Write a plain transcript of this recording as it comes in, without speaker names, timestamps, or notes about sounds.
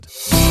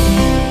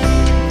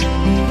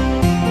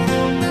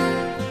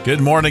Good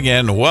morning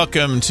and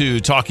welcome to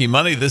Talking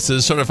Money. This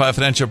is Certified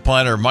Financial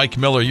Planner Mike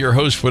Miller, your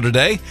host for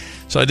today.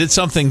 So I did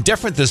something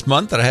different this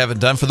month that I haven't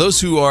done. For those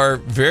who are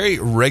very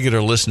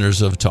regular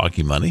listeners of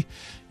Talking Money,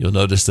 you'll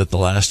notice that the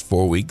last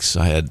 4 weeks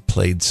I had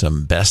played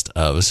some best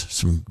ofs,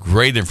 some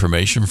great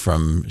information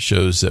from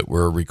shows that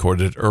were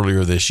recorded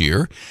earlier this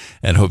year,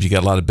 and hope you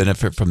got a lot of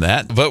benefit from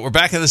that. But we're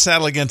back in the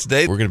saddle again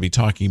today. We're going to be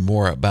talking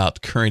more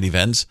about current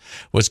events,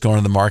 what's going on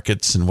in the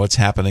markets, and what's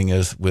happening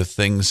with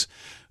things.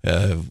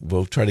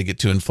 We'll try to get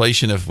to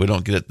inflation. If we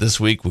don't get it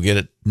this week, we'll get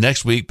it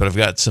next week. But I've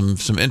got some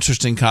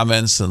interesting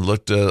comments and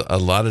looked at a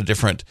lot of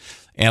different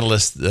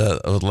analysts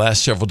over the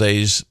last several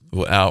days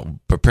out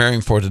preparing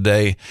for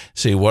today,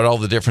 see what all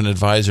the different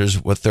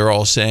advisors, what they're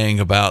all saying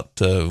about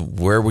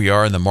where we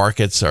are in the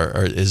markets.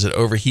 Is it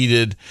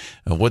overheated?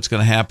 What's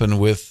going to happen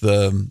with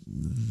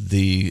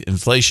the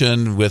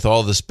inflation, with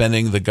all the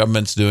spending the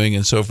government's doing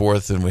and so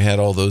forth? And we had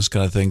all those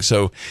kind of things.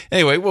 So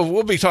anyway,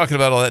 we'll be talking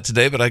about all that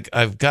today, but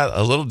I've got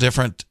a little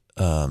different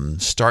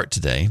start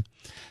today.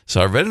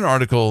 So I read an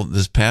article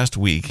this past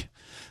week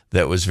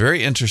that was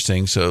very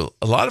interesting. So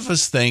a lot of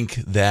us think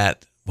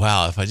that,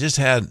 wow, if I just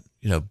had,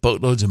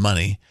 boatloads of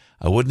money,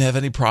 I wouldn't have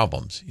any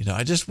problems.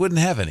 I just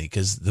wouldn't have any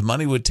because the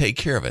money would take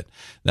care of it.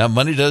 Now,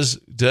 money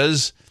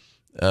does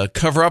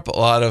cover up a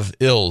lot of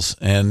ills,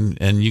 and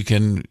you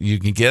can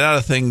get out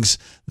of things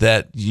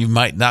that you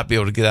might not be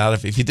able to get out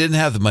of if you didn't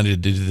have the money to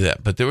do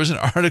that. But there was an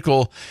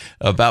article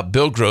about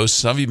Bill Gross.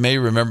 Some of you may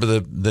remember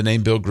the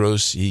name Bill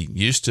Gross. He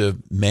used to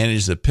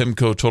manage the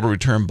PIMCO Total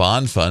Return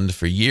Bond Fund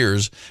for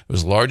years. It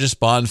was the largest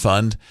bond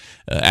fund,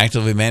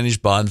 actively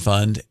managed bond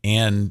fund,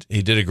 and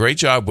he did a great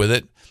job with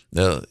it.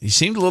 He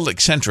seemed a little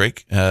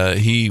eccentric.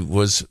 He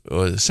was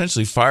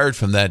essentially fired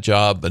from that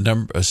job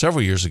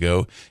several years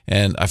ago,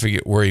 and I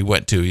forget where he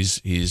went to.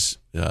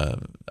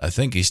 I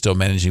think he's still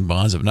managing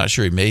bonds. I'm not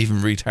sure. He may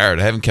even retired.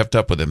 I haven't kept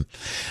up with him.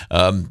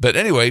 But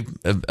anyway,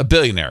 a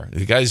billionaire.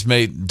 The guy's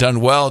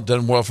done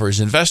well for his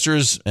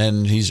investors,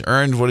 and he's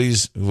earned what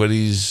he's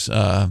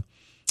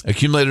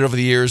accumulated over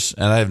the years,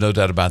 and I have no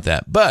doubt about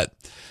that. But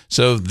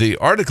so the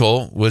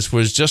article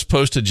was just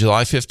posted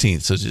July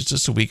 15th, so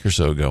just a week or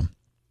so ago.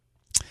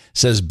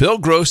 Says Bill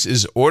Gross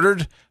is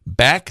ordered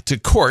back to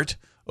court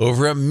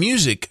over a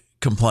music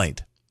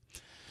complaint.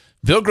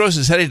 Bill Gross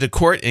is heading to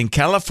court in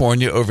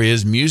California over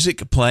his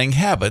music playing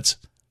habits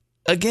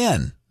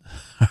again.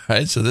 All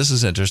right, so this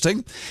is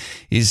interesting.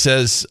 He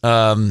says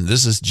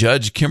this is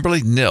Judge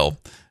Kimberly Nill.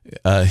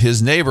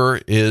 His neighbor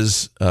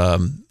is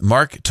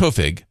Mark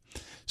Tofig.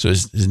 So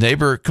his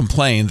neighbor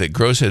complained that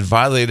Gross had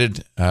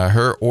violated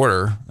her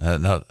order.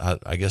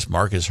 I guess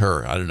Mark is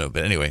her. I don't know.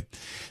 But anyway,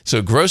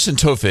 so Gross and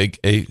Tofig,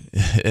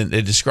 and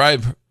they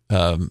describe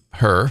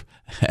her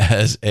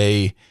as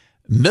a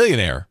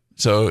millionaire.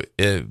 So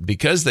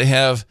because they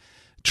have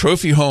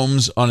trophy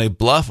homes on a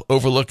bluff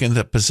overlooking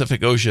the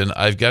Pacific Ocean,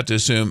 I've got to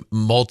assume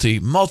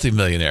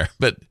multi-millionaire,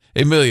 but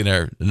a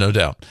millionaire, no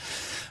doubt.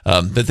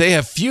 But they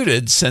have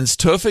feuded since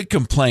Tofig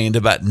complained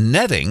about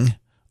netting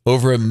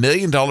over $1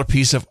 million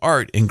piece of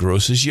art in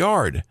Gross's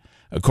yard.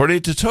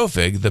 According to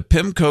Tofig, the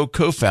PIMCO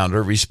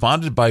co-founder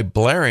responded by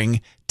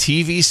blaring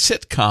TV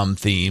sitcom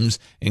themes,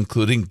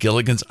 including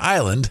Gilligan's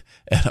Island,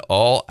 at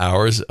all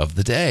hours of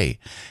the day.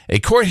 A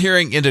court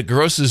hearing into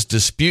Gross's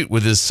dispute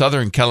with his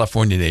Southern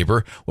California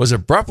neighbor was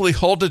abruptly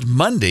halted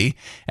Monday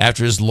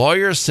after his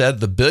lawyer said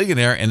the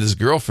billionaire and his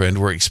girlfriend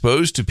were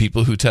exposed to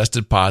people who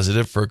tested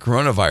positive for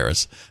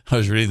coronavirus. I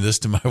was reading this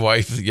to my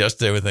wife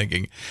yesterday. We're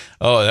thinking,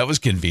 oh, that was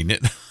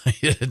convenient.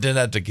 Didn't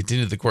have to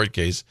continue the court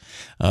case.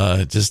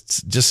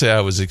 Just say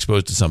I was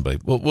exposed to somebody.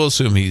 We'll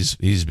assume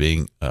he's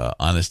being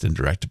honest and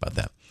direct about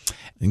that.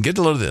 And get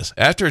a load of this.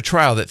 After a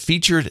trial that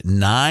featured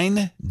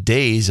 9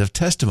 days of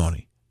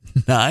testimony,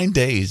 9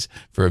 days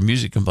for a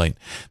music complaint,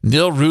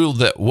 Nill ruled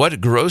that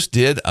what Gross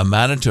did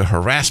amounted to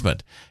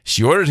harassment.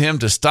 She ordered him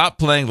to stop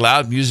playing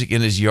loud music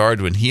in his yard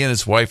when he and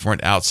his wife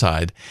weren't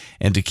outside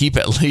and to keep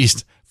at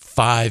least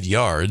 5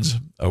 yards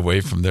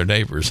away from their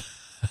neighbors.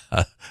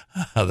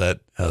 How that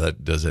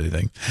does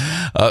anything.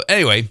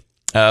 Anyway,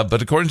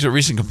 but according to a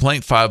recent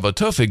complaint filed by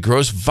Tofig,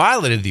 Gross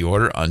violated the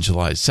order on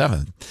July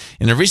 7th.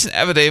 In a recent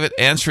affidavit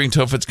answering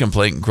Tofig's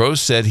complaint, Gross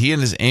said he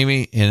and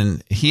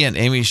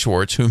Amy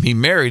Schwartz, whom he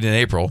married in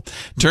April,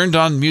 turned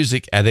on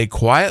music at a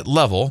quiet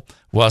level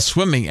while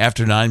swimming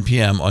after 9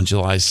 p.m. on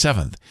July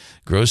 7th.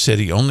 Gross said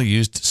he only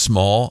used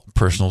small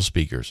personal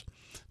speakers.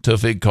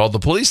 Tofig called the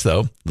police,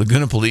 though.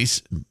 Laguna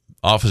police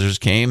officers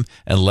came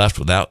and left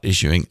without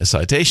issuing a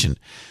citation,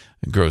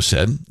 Gross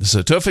said.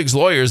 So Tofig's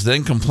lawyers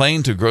then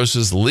complained to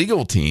Gross's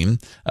legal team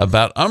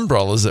about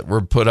umbrellas that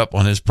were put up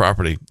on his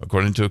property,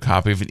 according to a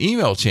copy of an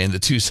email chain the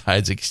two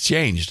sides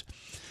exchanged.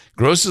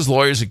 Gross's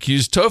lawyers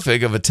accused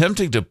Tofig of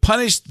attempting to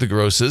punish the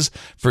Grosses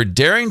for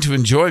daring to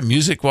enjoy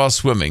music while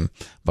swimming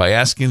by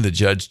asking the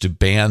judge to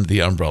ban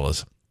the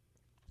umbrellas.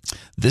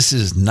 This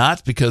is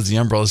not because the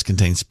umbrellas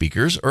contain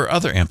speakers or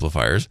other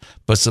amplifiers,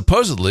 but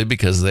supposedly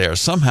because they are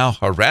somehow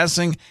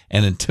harassing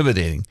and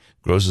intimidating,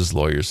 Gross's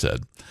lawyer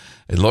said.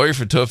 A lawyer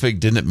for Tofig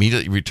didn't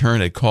immediately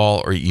return a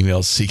call or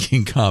email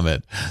seeking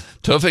comment.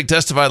 Tofig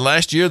testified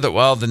last year that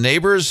while the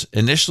neighbors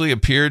initially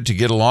appeared to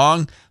get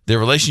along, their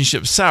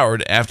relationship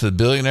soured after the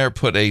billionaire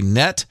put a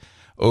net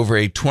over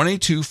a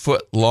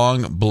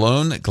 22-foot-long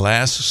blown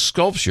glass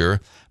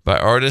sculpture by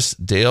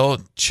artist Dale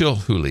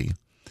Chilhooly.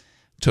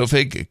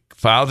 Tofig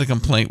filed a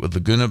complaint with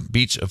Laguna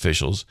Beach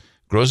officials.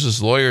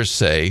 Gross's lawyers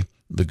say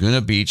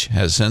Laguna Beach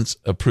has since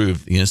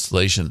approved the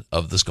installation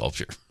of the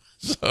sculpture.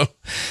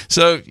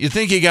 So you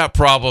think you got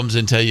problems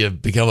until you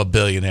become a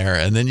billionaire,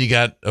 and then you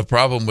got a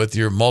problem with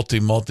your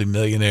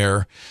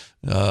multi-millionaire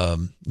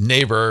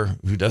neighbor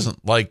who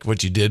doesn't like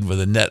what you did with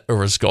a net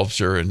over a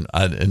sculpture, and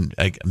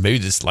maybe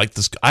just like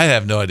this. I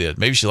have no idea.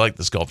 Maybe she liked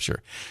the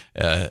sculpture,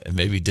 and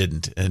maybe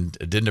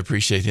didn't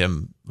appreciate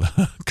him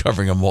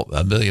covering a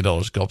 $1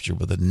 million sculpture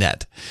with a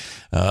net.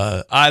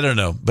 I don't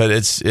know, but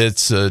it's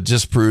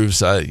just proves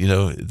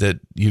that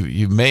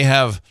you may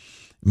have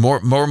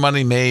more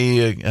money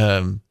may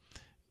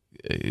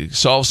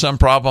solve some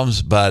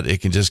problems, but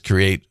it can just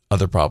create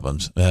other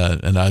problems.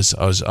 And I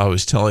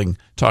was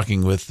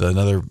talking with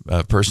another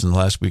person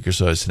last week or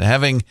so. I said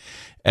having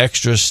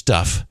extra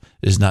stuff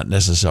is not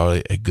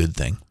necessarily a good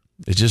thing.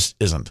 It just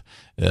isn't.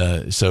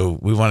 So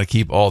we want to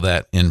keep all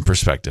that in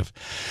perspective.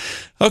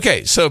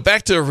 Okay, so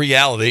back to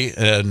reality,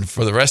 and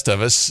for the rest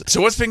of us. So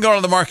what's been going on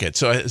in the market?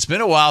 So it's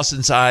been a while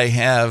since I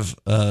have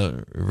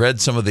read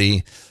some of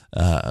the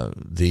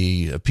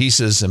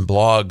pieces and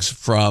blogs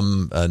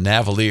from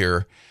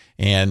Navalier.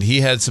 And he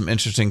had some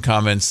interesting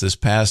comments this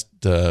past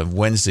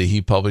Wednesday.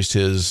 He published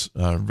his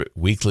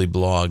weekly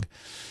blog,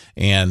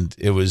 and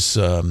it was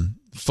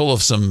full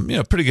of some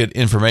pretty good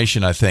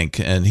information, I think.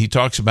 And he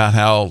talks about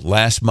how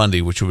last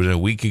Monday, which would have been a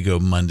week ago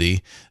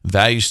Monday,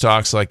 value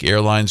stocks like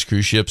airlines,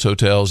 cruise ships,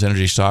 hotels,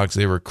 energy stocks,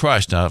 they were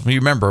crushed. Now, if you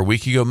remember, a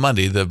week ago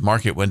Monday, the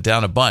market went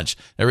down a bunch.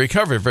 It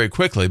recovered very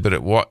quickly, but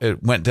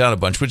it went down a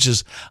bunch, which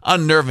is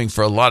unnerving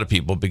for a lot of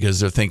people because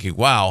they're thinking,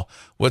 wow,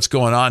 what's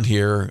going on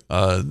here?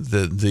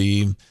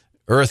 The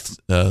Earth,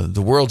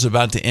 the world's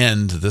about to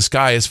end, the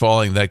sky is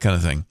falling, that kind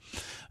of thing.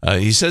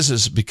 He says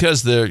it's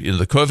because the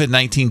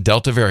COVID-19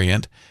 Delta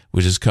variant,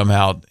 which has come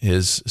out,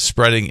 is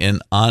spreading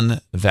in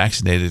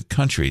unvaccinated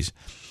countries.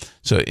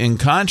 So in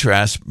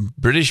contrast,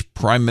 British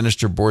Prime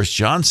Minister Boris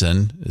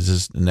Johnson, this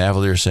is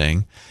Navalier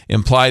saying,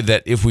 implied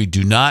that if we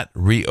do not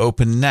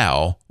reopen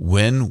now,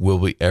 when will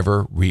we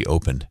ever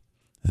reopen?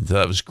 And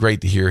that was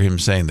great to hear him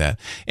saying that.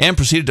 And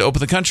proceeded to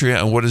open the country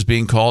on what is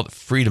being called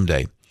Freedom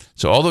Day.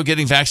 So although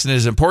getting vaccinated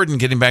is important,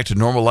 getting back to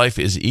normal life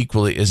is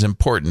equally as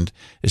important,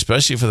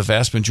 especially for the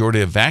vast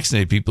majority of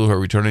vaccinated people who are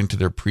returning to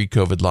their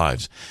pre-COVID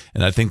lives.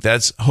 And I think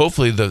that's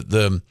hopefully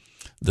the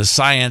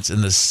science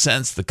and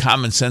the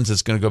common sense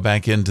that's going to go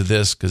back into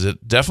this, because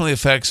it definitely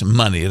affects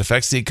money. It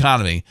affects the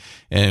economy,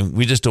 and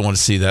we just don't want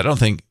to see that.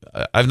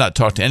 I've not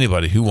talked to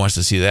anybody who wants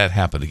to see that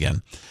happen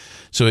again.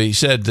 So he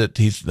said that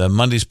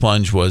Monday's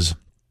plunge was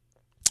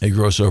a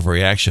gross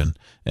overreaction,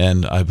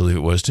 and I believe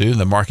it was too.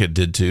 The market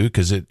did too,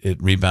 because it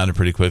rebounded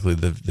pretty quickly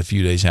the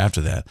few days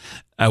after that.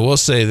 I will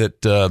say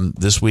that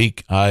this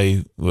week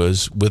I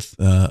was with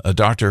a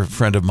doctor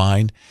friend of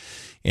mine,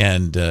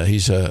 and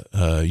he's a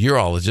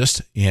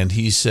urologist, and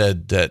he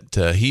said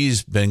that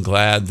he's been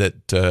glad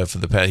that for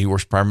the past, he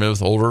works primarily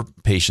with older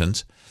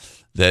patients,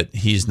 that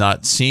he's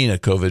not seen a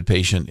COVID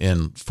patient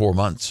in 4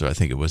 months, or I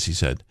think it was, he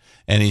said.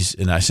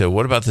 And I said,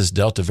 what about this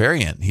Delta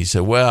variant? He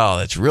said, well,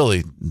 it's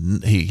really,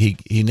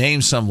 he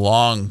named some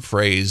long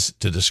phrase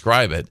to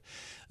describe it,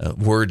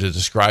 word to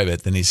describe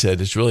it. Then he said,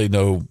 it's really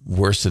no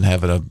worse than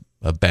having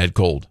a bad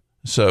cold.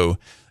 So,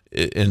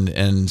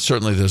 and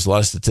certainly there's a lot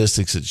of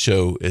statistics that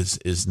show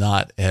is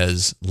not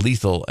as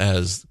lethal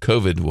as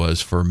COVID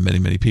was for many,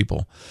 many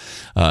people.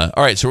 All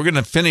right, so we're going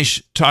to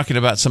finish talking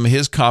about some of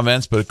his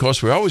comments, but of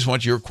course we always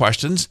want your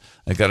questions.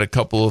 I got a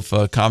couple of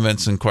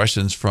comments and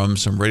questions from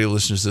some radio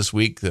listeners this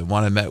week, that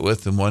one I met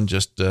with and one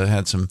just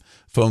had some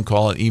phone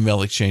call and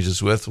email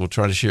exchanges with. We'll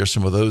try to share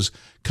some of those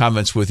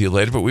comments with you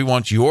later, but we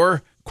want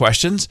your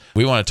questions.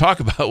 We want to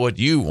talk about what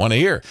you want to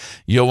hear.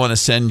 You'll want to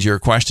send your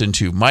question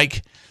to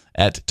Mike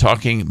at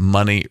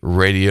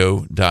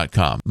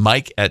talkingmoneyradio.com.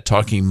 Mike at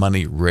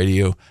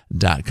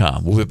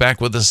talkingmoneyradio.com. We'll be back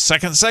with the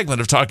second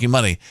segment of Talking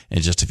Money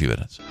in just a few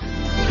minutes.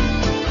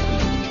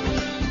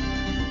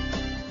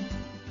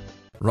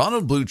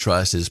 Ronald Blue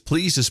Trust is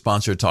pleased to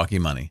sponsor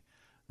Talking Money.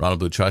 Ronald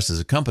Blue Trust is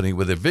a company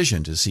with a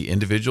vision to see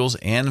individuals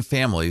and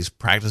families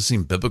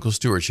practicing biblical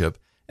stewardship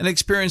and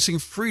experiencing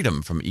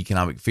freedom from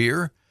economic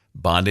fear,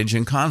 bondage,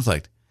 and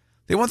conflict.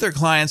 They want their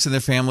clients and their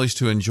families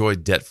to enjoy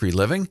debt-free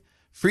living,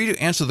 free to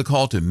answer the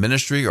call to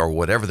ministry or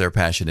whatever their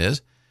passion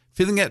is,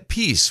 feeling at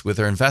peace with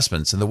their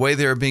investments and the way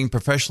they are being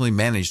professionally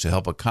managed to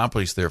help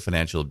accomplish their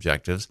financial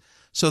objectives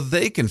so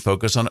they can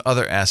focus on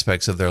other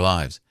aspects of their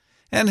lives,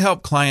 and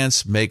help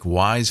clients make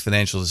wise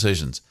financial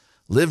decisions,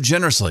 live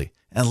generously,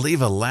 and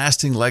leave a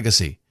lasting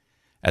legacy.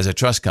 As a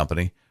trust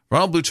company,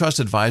 Ronald Blue Trust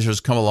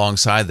advisors come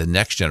alongside the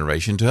next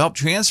generation to help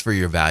transfer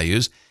your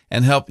values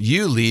and help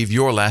you leave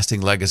your lasting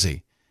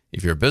legacy.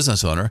 If you're a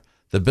business owner,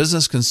 the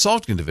Business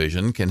Consulting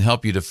Division can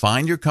help you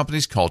define your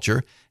company's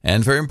culture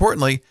and, very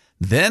importantly,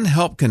 then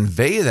help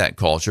convey that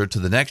culture to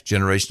the next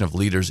generation of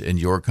leaders in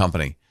your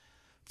company.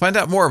 Find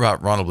out more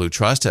about Ronald Blue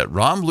Trust at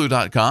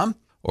ronblue.com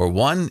or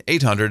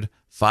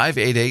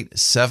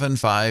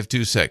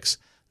 1-800-588-7526.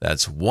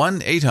 That's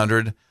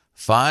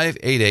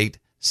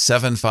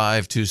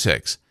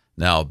 1-800-588-7526.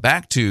 Now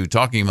back to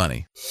Talking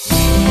Money. We're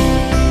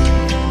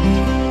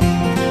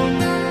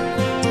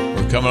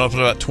coming up in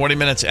about 20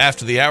 minutes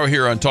after the hour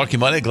here on Talking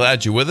Money.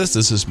 Glad you're with us.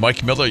 This is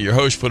Mike Miller, your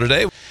host for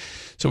today.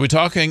 So we're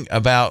talking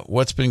about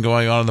what's been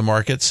going on in the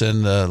markets,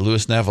 and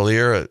Louis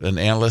Navalier, an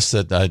analyst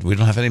that we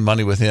don't have any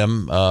money with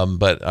him,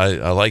 but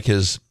I like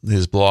his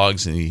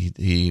blogs, and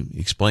he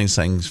explains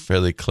things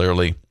fairly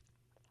clearly.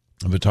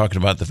 I've been talking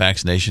about the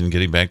vaccination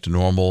getting back to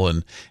normal,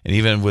 and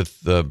even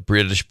with the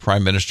British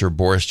Prime Minister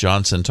Boris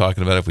Johnson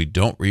talking about if we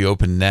don't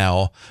reopen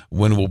now,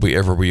 when will we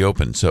ever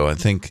reopen? So I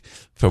think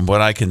from what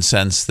I can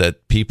sense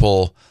that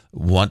people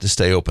want to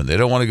stay open. They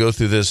don't want to go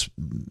through this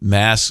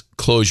mass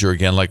closure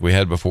again like we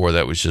had before.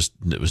 It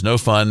was no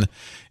fun.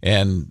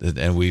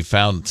 And we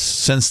found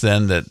since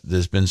then that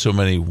there's been so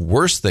many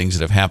worse things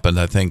that have happened.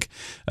 I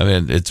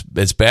mean,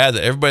 it's bad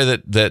that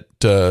everybody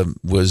that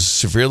was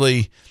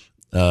severely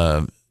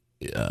got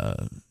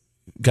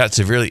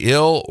severely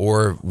ill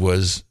or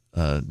was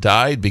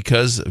died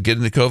because of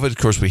getting the COVID. Of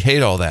course, we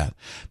hate all that,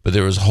 but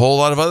there was a whole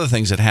lot of other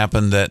things that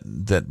happened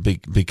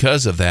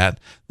because of that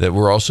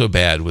were also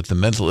bad, with the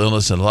mental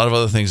illness and a lot of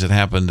other things that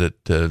happened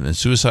and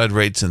suicide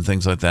rates and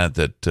things like that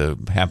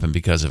happened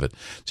because of it.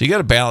 So you got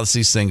to balance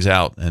these things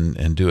out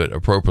and do it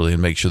appropriately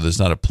and make sure there's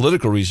not a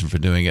political reason for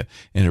doing it,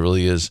 and it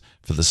really is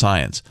for the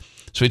science.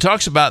 So he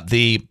talks about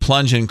the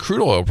plunge in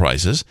crude oil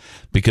prices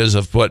because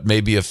of what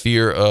may be a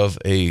fear of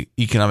a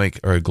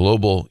economic or a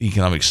global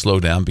economic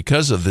slowdown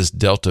because of this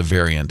Delta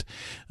variant.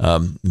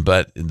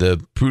 But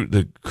the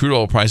crude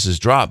oil prices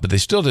dropped, but they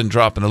still didn't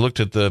drop. And I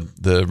looked at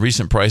the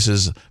recent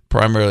prices,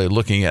 primarily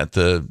looking at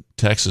the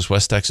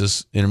West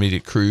Texas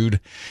Intermediate crude,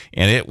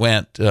 and it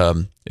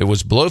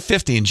was below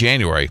 50 in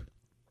January.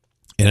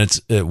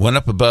 And it went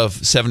up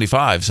above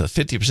 75, so a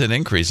 50%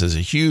 increase is a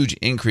huge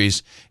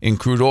increase in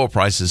crude oil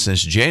prices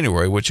since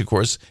January, which, of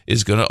course,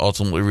 is going to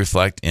ultimately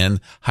reflect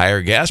in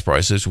higher gas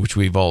prices, which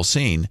we've all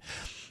seen.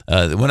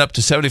 It went up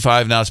to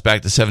 75, now it's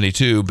back to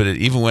 72, but it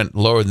even went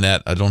lower than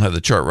that. I don't have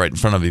the chart right in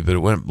front of me, but it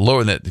went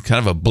lower than that, kind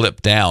of a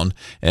blip down,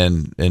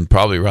 and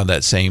probably around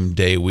that same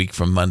day, week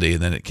from Monday,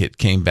 and then it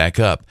came back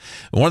up.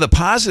 And one of the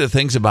positive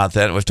things about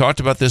that, and we've talked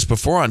about this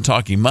before on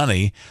Talking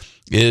Money,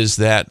 is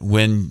that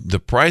when the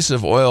price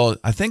of oil,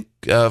 I think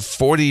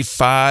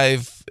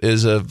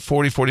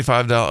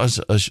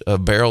 $45 a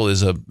barrel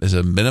is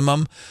a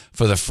minimum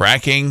for the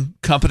fracking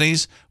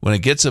companies. When it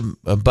gets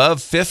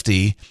above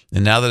 50,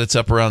 and now that it's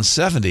up around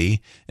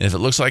 70, and if it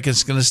looks like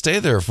it's going to stay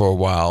there for a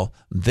while,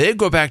 they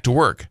go back to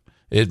work.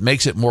 It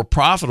makes it more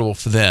profitable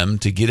for them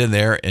to get in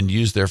there and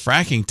use their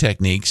fracking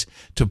techniques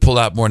to pull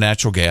out more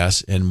natural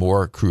gas and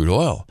more crude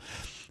oil.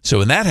 So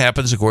when that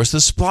happens, of course,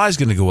 the supply is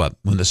going to go up.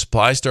 When the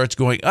supply starts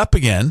going up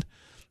again,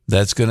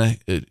 that's going to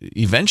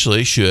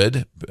eventually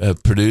should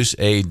produce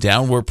a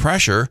downward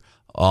pressure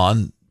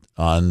on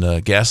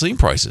gasoline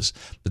prices.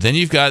 But then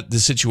you've got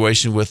the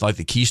situation with like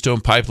the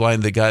Keystone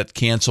pipeline that got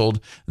canceled.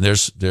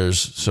 There's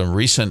some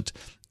recent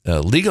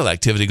legal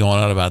activity going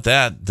on about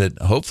that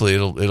hopefully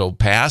it'll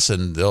pass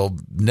and they'll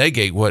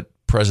negate what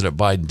President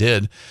Biden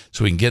did,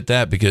 so we can get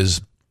that, because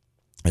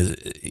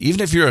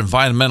even if you're an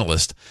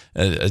environmentalist,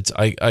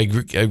 I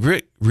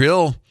get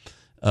real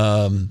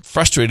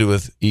frustrated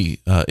with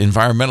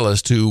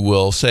environmentalists who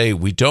will say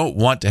we don't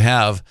want to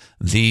have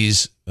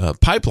these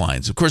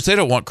pipelines. Of course, they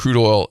don't want crude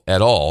oil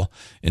at all,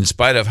 in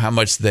spite of how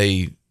much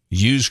they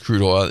use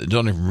crude oil. They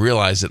don't even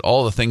realize that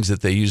all the things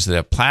that they use that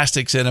have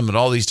plastics in them and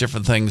all these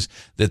different things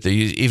that they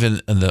use,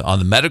 even on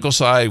the medical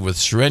side with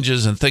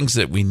syringes and things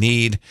that we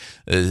need,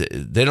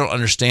 they don't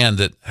understand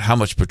that how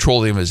much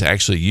petroleum is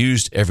actually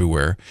used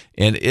everywhere,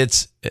 and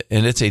it's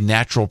a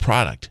natural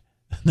product.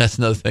 That's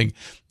another thing.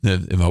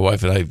 And my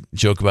wife and I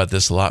joke about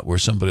this a lot, where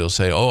somebody will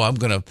say, "Oh, I'm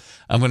gonna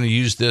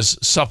use this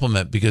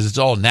supplement because it's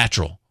all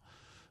natural."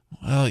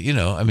 Well,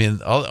 I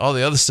mean, all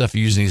the other stuff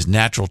you're using is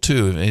natural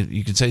too. I mean,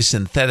 you can say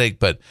synthetic,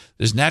 but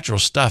there's natural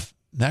stuff,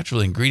 natural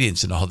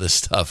ingredients in all this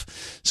stuff.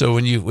 So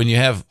when you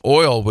have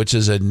oil, which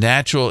is a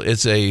natural,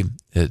 is an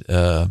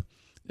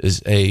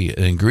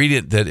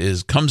ingredient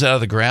that comes out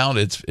of the ground.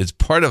 It's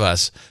part of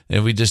us,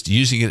 and we're just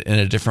using it in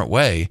a different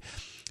way.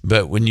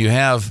 But when you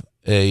have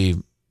a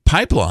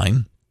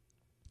pipeline,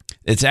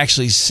 it's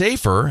actually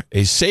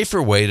a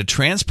safer way to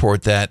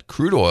transport that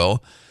crude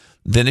oil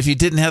than if you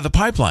didn't have the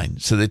pipeline.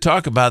 So they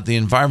talk about the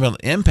environmental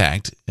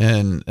impact,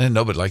 and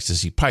nobody likes to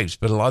see pipes,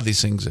 but a lot of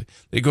these things,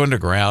 they go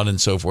underground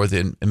and so forth.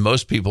 And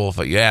most people, if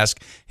you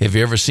ask, have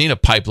you ever seen a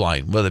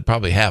pipeline? Well, they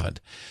probably haven't.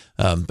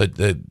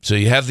 So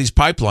you have these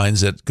pipelines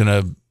that are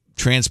going to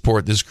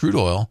transport this crude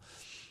oil.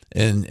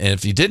 And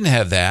if you didn't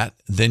have that,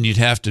 then you'd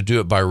have to do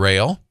it by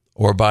rail,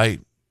 or by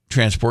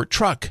transport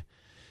truck.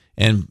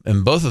 And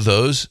both of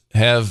those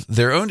have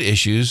their own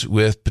issues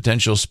with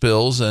potential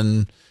spills,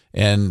 and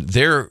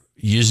they're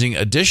using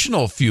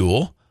additional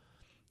fuel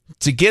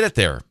to get it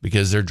there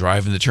because they're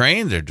driving the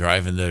train, they're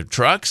driving the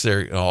trucks,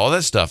 all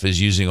that stuff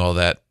is using all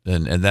that,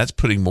 and that's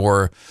putting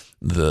more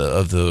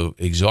of the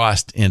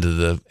exhaust into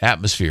the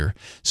atmosphere.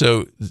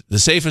 So the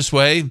safest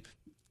way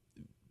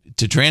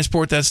to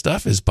transport that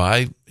stuff is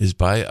by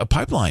a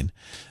pipeline.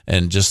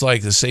 And just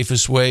like the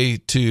safest way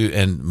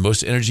and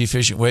most energy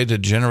efficient way to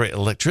generate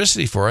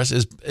electricity for us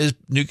is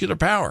nuclear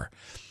power.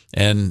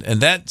 And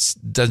that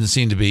doesn't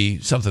seem to be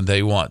something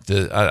they want.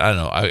 I don't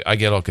know. I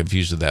get all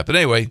confused with that. But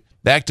anyway,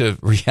 back to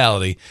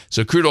reality.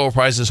 So crude oil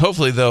prices,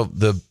 hopefully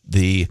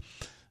the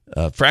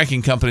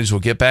fracking companies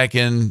will get back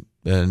in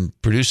and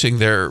producing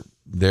their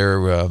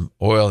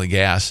oil and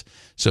gas,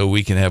 so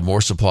we can have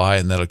more supply,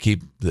 and that'll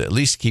at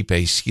least keep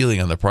a ceiling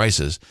on the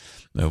prices.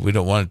 We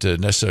don't want it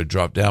to necessarily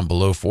drop down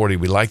below 40.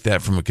 We like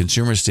that from a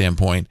consumer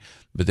standpoint,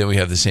 but then we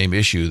have the same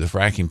issue. The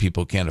fracking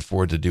people can't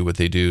afford to do what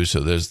they do,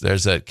 so there's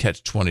that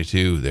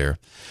catch-22 there.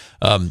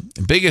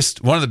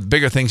 One of the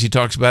bigger things he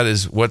talks about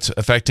is what's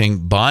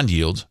affecting bond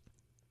yields.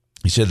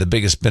 He said the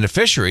biggest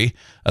beneficiary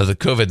of the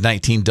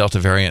COVID-19 Delta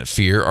variant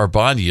fear are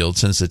bond yields,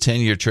 since the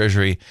 10-year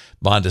Treasury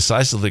bond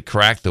decisively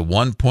cracked the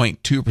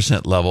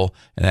 1.2% level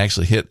and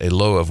actually hit a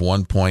low of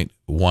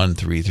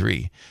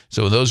 1.133.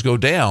 So when those go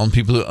down,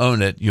 people who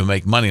own it, you'll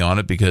make money on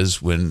it,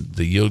 because when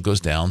the yield goes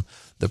down,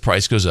 the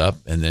price goes up,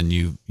 and then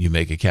you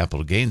make a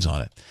capital gains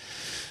on it.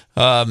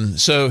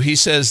 So he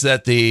says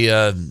that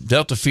the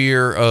Delta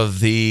fear of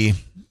the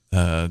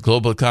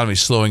global economy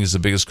slowing is the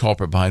biggest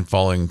culprit behind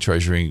falling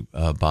Treasury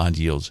bond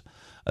yields.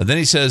 Then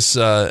he says,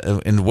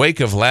 in the wake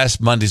of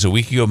a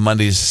week ago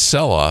Monday's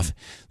sell-off,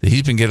 that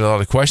he's been getting a lot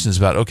of questions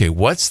about, okay,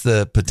 what's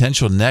the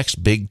potential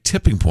next big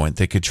tipping point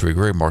that could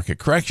trigger a market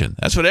correction?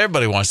 That's what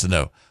everybody wants to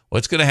know.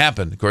 What's going to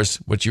happen? Of course,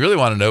 what you really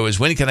want to know is,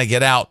 when can I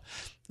get out,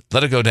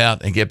 let it go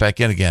down, and get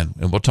back in again?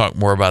 And we'll talk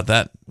more about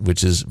that,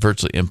 which is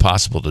virtually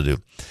impossible to do.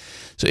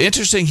 So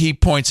interesting, he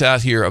points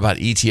out here about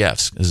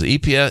ETFs, because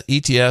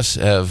ETFs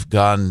have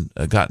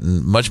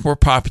gotten much more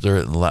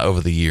popular over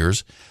the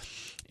years.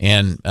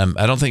 And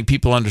I don't think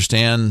people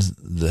understand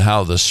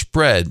how the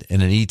spread in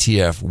an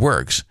ETF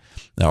works.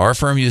 Now, our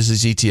firm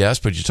uses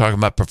ETFs, but you're talking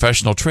about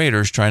professional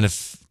traders trying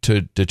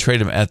to trade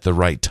them at the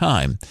right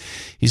time.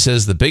 He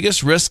says the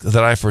biggest risk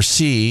that I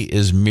foresee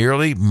is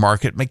merely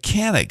market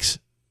mechanics.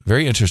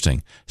 Very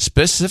interesting.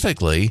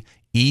 Specifically,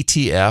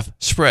 ETF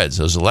spreads,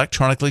 those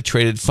electronically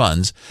traded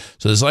funds.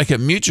 So it's like a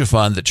mutual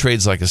fund that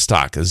trades like a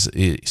stock, is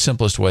the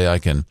simplest way I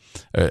can,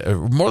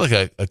 more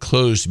like a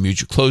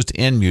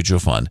closed-end mutual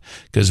fund.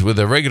 Because with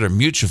a regular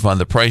mutual fund,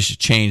 the price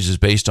change is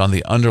based on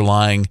the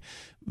underlying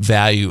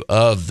value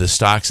of the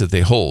stocks that they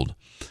hold.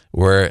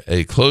 Where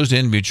a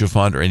closed-end mutual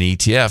fund or an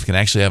ETF can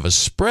actually have a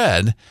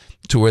spread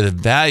to where the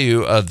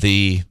value of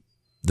the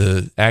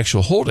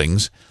actual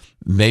holdings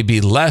may be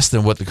less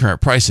than what the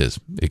current price is,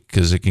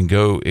 because it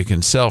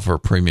can sell for a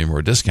premium or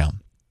a discount.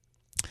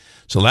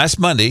 So last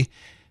Monday,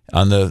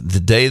 on the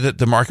day that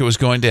the market was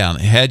going down,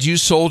 had you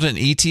sold an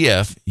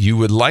ETF, you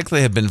would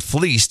likely have been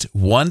fleeced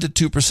 1 to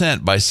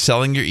 2% by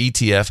selling your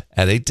ETF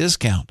at a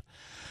discount.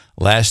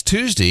 Last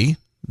Tuesday,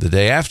 the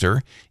day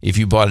after, if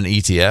you bought an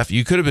ETF,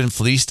 you could have been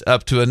fleeced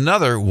up to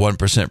another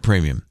 1%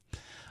 premium.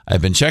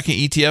 I've been checking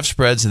ETF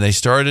spreads, and they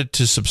started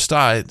to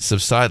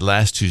subside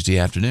last Tuesday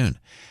afternoon.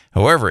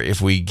 However,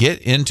 if we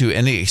get into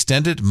any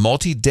extended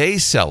multi-day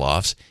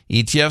sell-offs,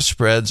 ETF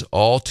spreads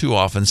all too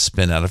often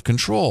spin out of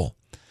control.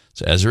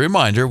 So as a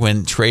reminder,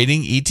 when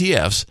trading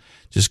ETFs,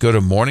 just go to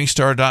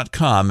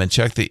Morningstar.com and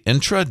check the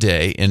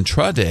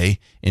intraday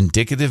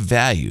indicative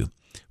value,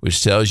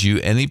 which tells you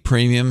any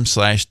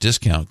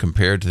premium/discount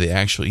compared to the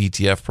actual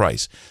ETF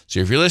price.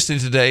 So if you're listening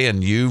today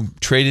and you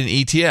trade in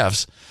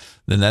ETFs,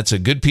 then that's a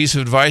good piece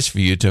of advice for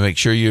you to make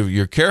sure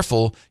you're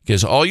careful,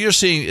 because all you're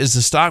seeing is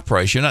the stock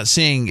price. You're not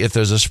seeing if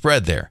there's a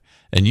spread there.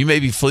 And you may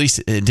be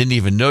fleeced and didn't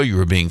even know you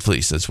were being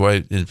fleeced. That's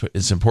why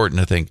it's important,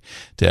 I think,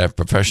 to have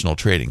professional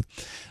trading.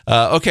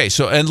 Okay,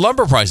 so and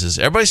lumber prices.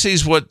 Everybody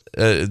sees what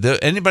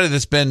anybody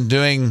that's been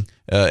doing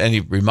any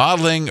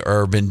remodeling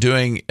or been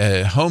doing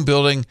home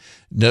building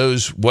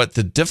knows what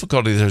the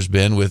difficulty there's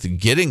been with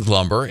getting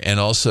lumber, and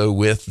also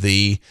with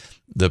the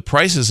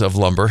prices of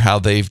lumber, how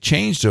they've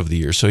changed over the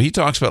years. So he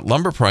talks about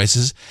lumber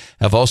prices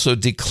have also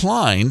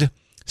declined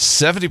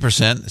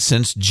 70%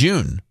 since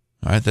June.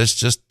 All right, that's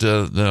just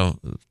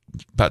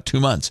about 2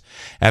 months,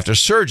 after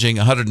surging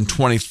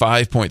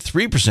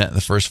 125.3% in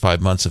the first 5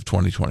 months of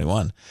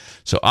 2021.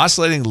 So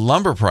oscillating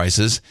lumber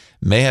prices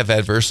may have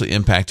adversely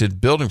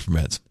impacted building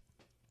permits.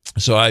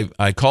 So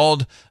I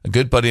called a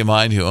good buddy of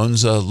mine who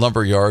owns a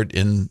lumber yard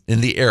in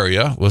the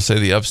area, we'll say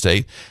the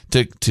upstate,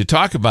 to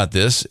talk about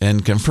this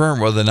and confirm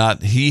whether or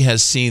not he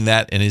has seen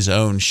that in his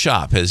own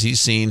shop. Has he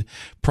seen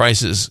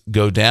prices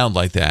go down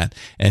like that?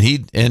 And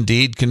he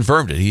indeed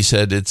confirmed it. He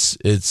said it's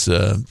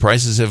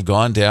prices have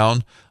gone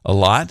down a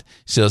lot.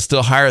 So it's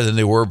still higher than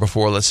they were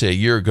before, let's say a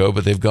year ago,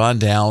 but they've gone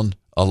down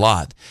a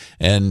lot.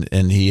 And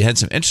he had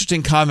some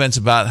interesting comments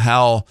about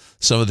how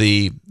some of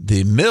the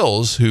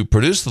mills who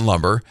produce the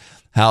lumber,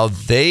 how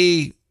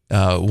they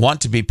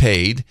want to be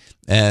paid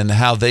and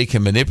how they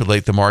can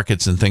manipulate the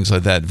markets and things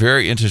like that.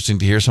 Very interesting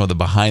to hear some of the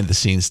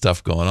behind-the-scenes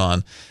stuff going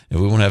on.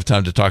 And we won't have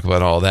time to talk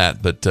about all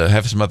that, but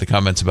have some other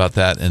comments about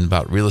that and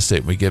about real estate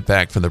when we get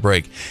back from the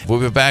break. We'll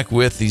be back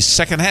with the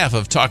second half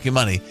of Talking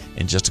Money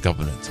in just a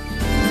couple minutes.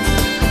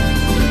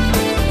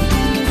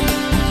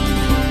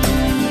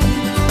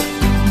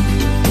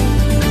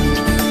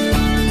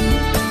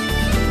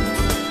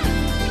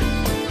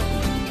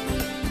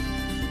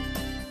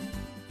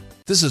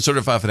 This is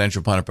Certified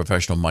Financial Planner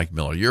Professional Mike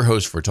Miller, your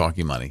host for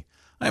Talking Money.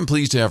 I am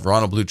pleased to have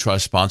Ronald Blue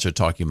Trust sponsor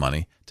Talking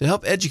Money to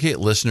help educate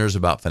listeners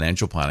about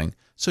financial planning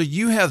so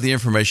you have the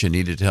information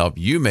needed to help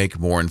you make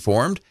more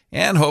informed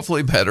and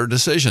hopefully better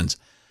decisions.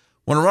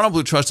 When a Ronald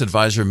Blue Trust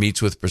advisor meets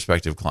with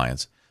prospective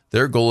clients,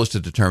 their goal is to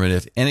determine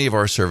if any of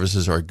our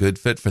services are a good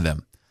fit for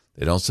them.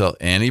 They don't sell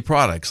any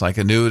products like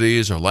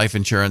annuities or life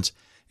insurance,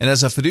 and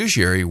as a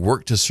fiduciary,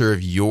 work to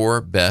serve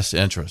your best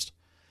interest.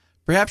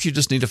 Perhaps you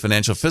just need a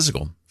financial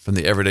physical from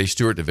the Everyday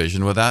Stewart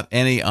Division without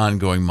any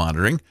ongoing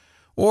monitoring,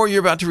 or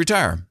you're about to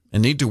retire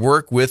and need to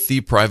work with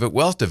the Private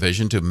Wealth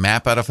Division to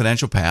map out a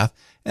financial path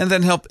and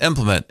then help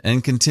implement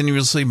and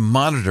continuously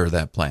monitor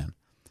that plan.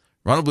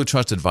 Ronald Blue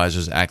Trust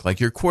advisors act like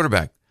your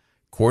quarterback,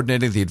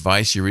 coordinating the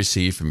advice you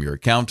receive from your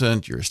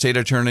accountant, your estate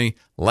attorney,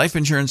 life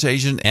insurance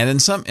agent, and in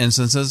some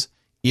instances,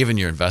 even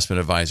your investment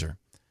advisor.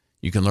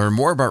 You can learn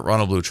more about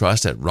Ronald Blue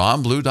Trust at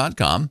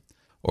ronblue.com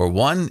or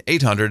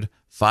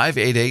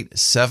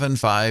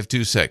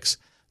 1-800-588-7526.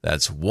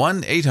 That's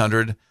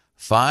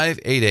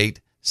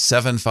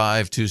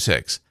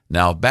 1-800-588-7526.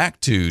 Now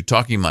back to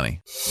Talking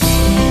Money.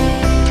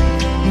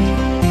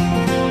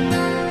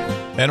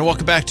 And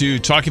welcome back to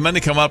Talking Money.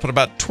 Come up at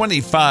about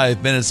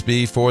 25 minutes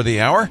before the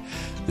hour.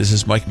 This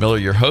is Mike Miller,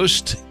 your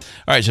host.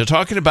 All right, so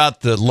talking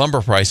about the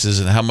lumber prices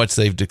and how much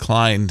they've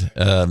declined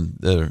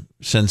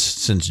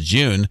since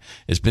June,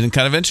 it's been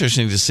kind of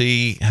interesting to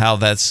see how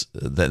that's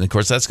of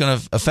course, that's going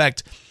to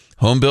affect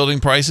home building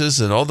prices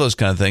and all those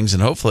kind of things,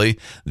 and hopefully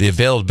the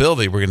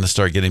availability we're going to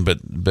start getting. But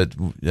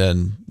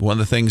and one of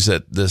the things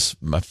that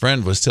my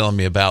friend was telling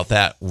me about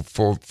that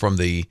from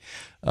the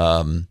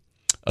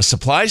a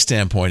supply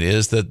standpoint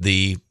is that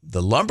the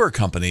lumber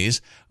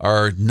companies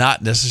are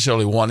not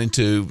necessarily wanting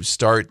to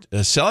start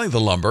selling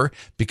the lumber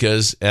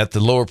because at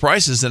the lower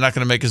prices they're not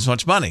going to make as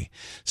much money.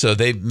 So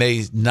the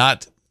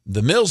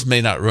mills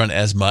may not run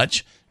as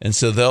much. And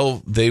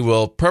so they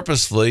will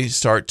purposefully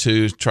start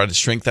to try to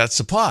shrink that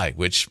supply,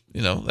 which,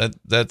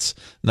 that's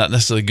not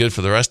necessarily good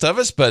for the rest of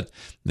us. But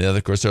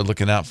of course, they're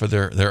looking out for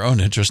their own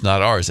interest,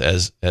 not ours,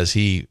 as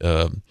he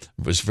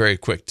was very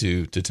quick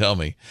to tell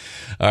me.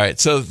 All right.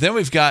 So then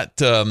we've got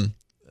an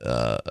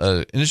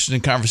interesting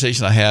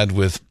conversation I had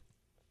with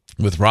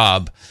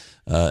Rob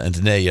and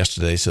Danae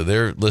yesterday. So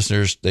their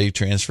listeners, they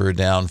transferred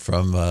down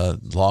from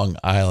Long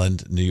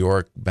Island, New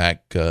York,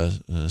 back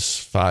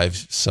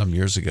 5-some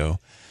years ago.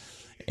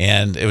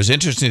 And it was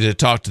interesting to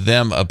talk to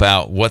them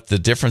about what the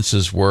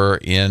differences were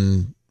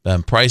in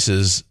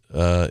prices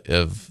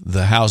of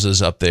the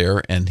houses up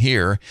there and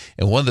here.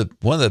 And one of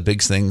the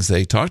big things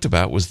they talked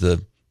about was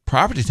the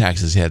property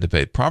taxes you had to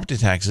pay. Property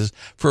taxes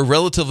for a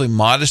relatively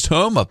modest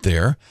home up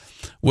there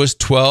was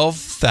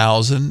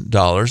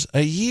 $12,000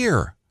 a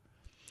year.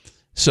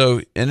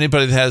 So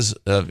anybody that has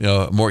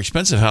a more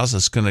expensive house,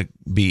 that's going to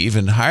be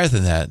even higher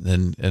than that.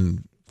 And of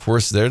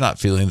course, they're not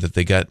feeling that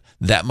they got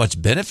that much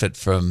benefit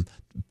from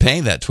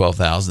paying that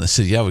 $12,000. They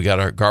said, "Yeah, we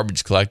got our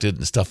garbage collected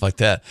and stuff like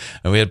that,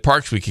 and we had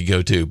parks we could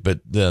go to,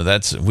 but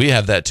we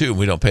have that too, and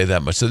we don't pay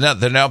that much." So now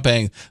they're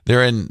paying.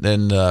 They're in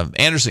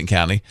Anderson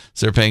County,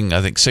 so they're paying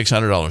I think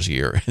 $600 a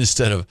year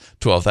instead of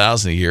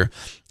 $12,000 a year,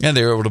 and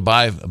they were able to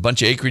buy a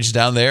bunch of acreage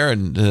down there,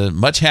 and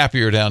much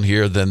happier down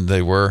here than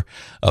they were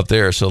up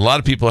there. So a lot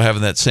of people are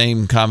having that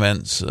same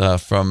comments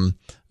from.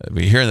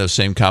 We're hearing those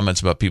same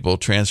comments about people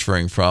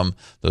transferring from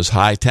those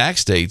high tax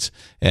states,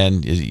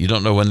 and you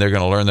don't know when they're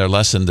going to learn their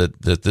lesson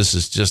that this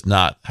is just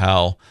not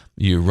how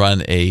you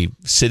run a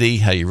city,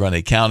 how you run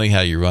a county,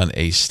 how you run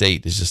a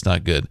state. It's just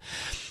not good.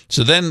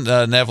 So then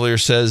Navalier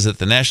says that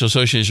the National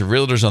Association of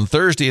Realtors on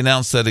Thursday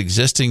announced that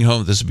existing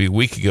home, this would be a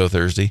week ago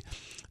Thursday,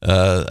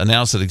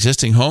 announced that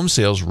existing home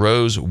sales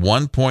rose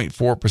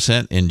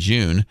 1.4% in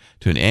June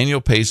to an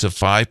annual pace of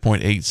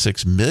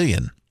 5.86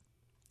 million.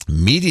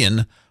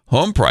 Median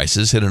home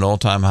prices hit an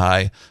all-time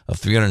high of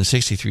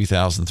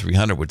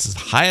 $363,300, which is the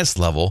highest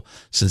level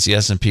since the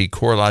S&P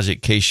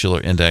CoreLogic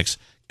Case-Shiller Index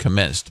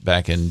commenced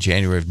back in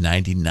January of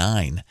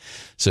 1999.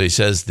 So he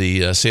says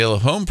the sale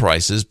of home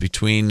prices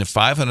between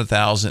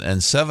 $500,000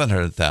 and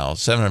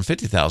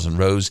 $750,000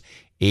 rose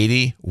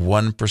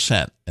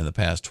 81% in the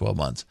past 12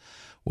 months,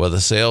 while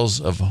the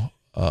sales of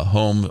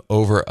home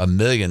over $1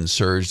 million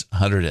surged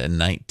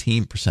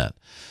 119%.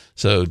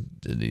 So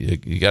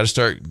you got to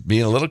start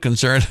being a little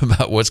concerned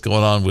about what's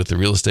going on with the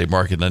real estate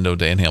market. And I know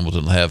Dan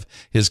Hamilton will have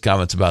his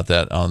comments about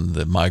that on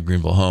the My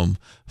Greenville Home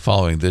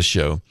following this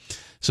show.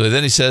 So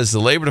then he says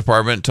the Labor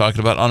Department, talking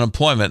about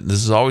unemployment,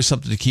 this is always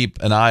something to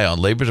keep an eye on.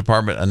 Labor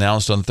Department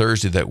announced on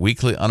Thursday that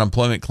weekly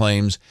unemployment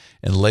claims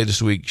in the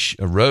latest week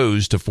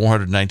rose to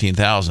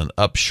 419,000,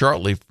 up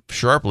sharply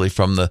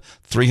from the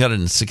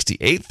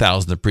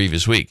 368,000 the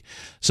previous week.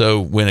 So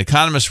when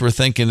economists were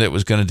thinking that it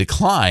was going to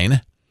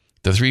decline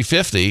to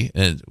 350,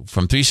 and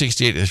from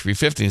 368 to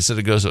 350, instead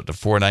it goes up to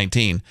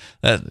 419.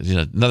 That,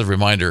 another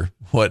reminder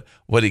what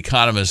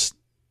economists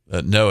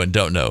know and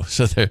don't know.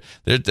 So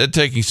they're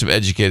taking some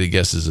educated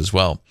guesses as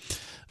well.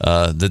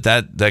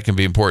 That can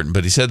be important.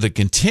 But he said the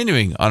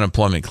continuing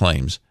unemployment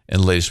claims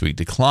in the latest week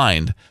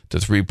declined to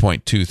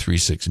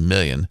 3.236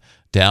 million,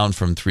 down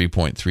from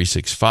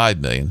 3.365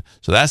 million.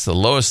 So that's the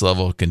lowest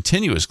level of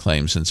continuous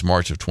claims since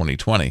March of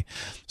 2020.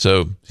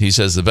 So he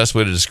says the best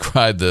way to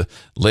describe the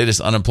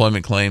latest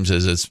unemployment claims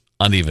is it's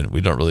uneven.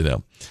 We don't really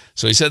know.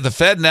 So he said the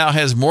Fed now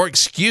has more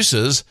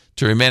excuses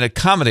to remain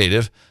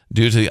accommodative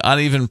due to the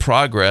uneven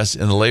progress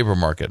in the labor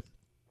market.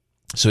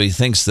 So he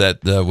thinks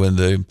that when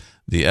the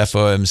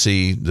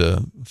FOMC,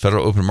 the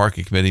Federal Open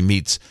Market Committee,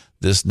 meets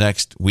this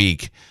next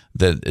week,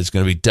 that it's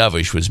going to be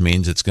dovish, which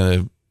means it's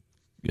going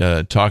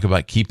to talk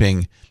about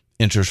keeping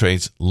interest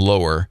rates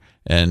lower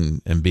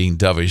and being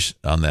dovish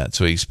on that.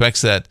 So he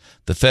expects that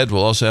the Fed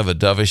will also have a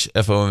dovish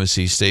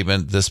FOMC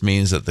statement. This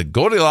means that the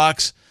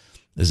Goldilocks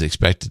is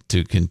expected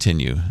to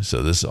continue.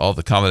 So this is all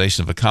the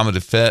combination of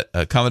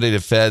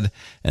accommodative Fed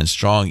and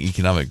strong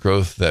economic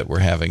growth that we're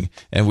having.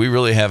 And we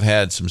really have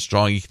had some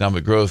strong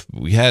economic growth.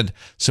 We had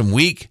some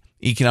weak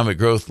economic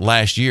growth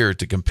last year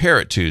to compare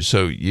it to.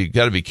 So you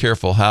got to be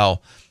careful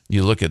how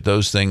you look at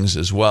those things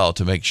as well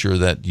to make sure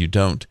that you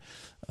don't,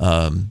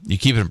 you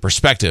keep it in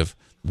perspective.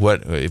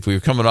 What if we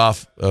were coming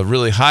off a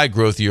really high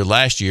growth year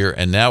last year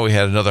and now we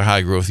had another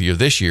high growth year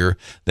this year?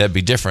 That'd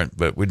be different,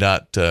 but we're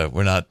not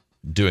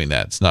doing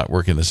that. It's not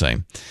working the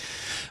same.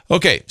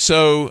 Okay,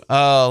 so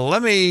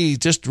let me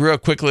just real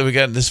quickly, we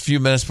got this few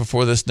minutes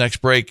before this next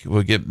break.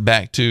 We'll get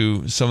back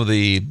to some of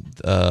the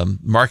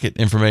market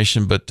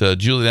information, but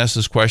Julie asked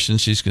this question.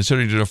 She's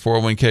considering doing a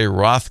 401k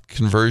Roth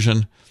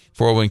conversion,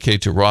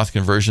 401k to Roth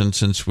conversion,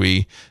 since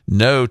we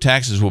know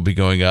taxes will be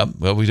going up.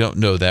 Well, we don't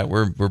know that.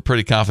 We're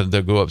pretty confident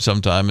they'll go up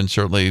sometime, and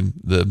certainly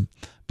the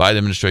Biden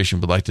administration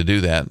would like to do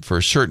that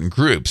for certain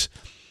groups,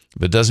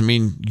 but it doesn't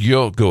mean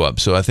you'll go up.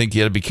 So I think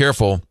you got to be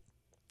careful.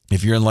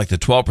 If you're in like the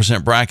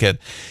 12%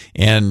 bracket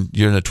and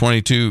you're in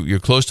you're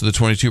close to the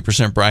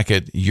 22%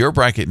 bracket, your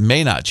bracket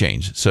may not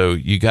change. So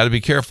you got to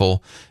be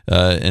careful.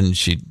 And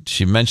she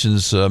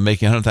mentions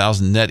making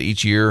 $100,000 net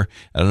each year.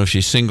 I don't know if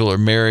she's single or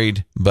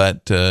married,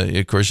 but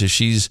of course, if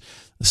she's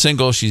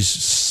single,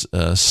 she's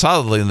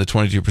solidly in the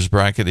 22%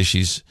 bracket. If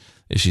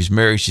she's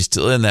married, she's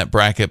still in that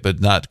bracket, but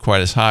not quite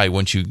as high.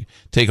 Once you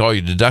take all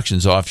your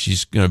deductions off,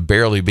 she's going to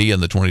barely be in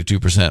the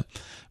 22%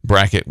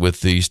 bracket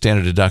with the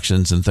standard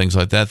deductions and things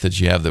like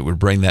that you have that would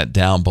bring that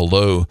down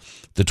below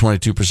the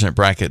 22%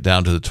 bracket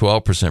down to the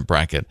 12%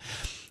 bracket.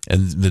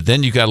 And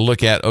then you got to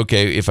look at,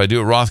 okay, if I do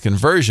a Roth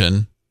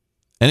conversion,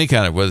 any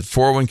kind of, whether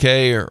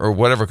 401k or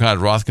whatever kind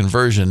of Roth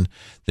conversion,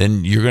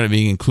 then you're going to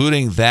be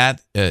including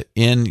that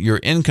in your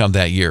income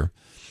that year.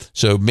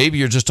 So maybe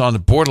you're just on the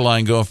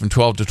borderline going from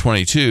 12 to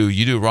 22.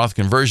 You do a Roth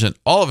conversion,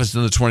 all of it's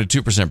in the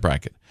 22%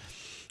 bracket.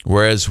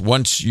 Whereas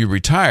once you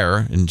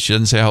retire, and she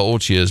doesn't say how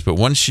old she is, but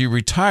once she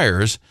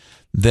retires,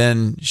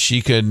 then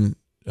she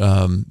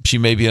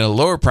may be in a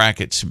lower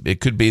bracket.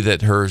 It could be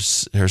that her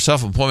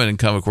self-employment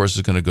income, of course,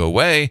 is going to go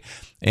away,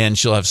 and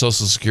she'll have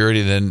Social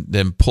Security,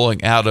 then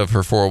pulling out of her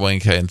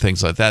 401k and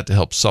things like that to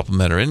help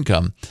supplement her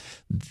income.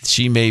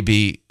 She may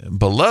be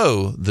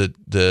below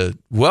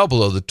well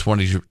below the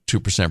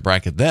 22%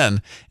 bracket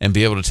then, and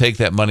be able to take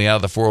that money out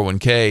of the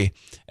 401k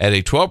at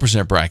a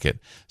 12% bracket.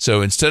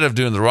 So instead of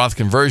doing the Roth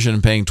conversion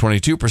and paying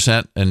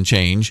 22% and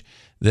change,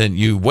 then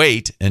you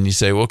wait and you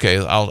say, well, okay,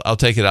 I'll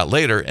take it out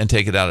later and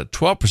take it out at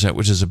 12%,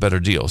 which is a better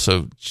deal.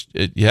 So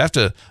you have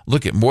to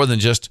look at more than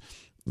just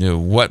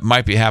what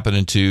might be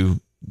happening to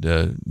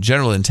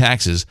general in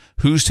taxes.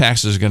 Whose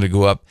taxes are going to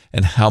go up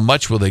and how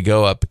much will they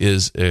go up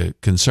is a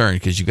concern,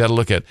 because you got to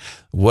look at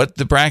what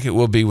the bracket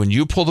will be when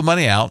you pull the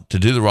money out to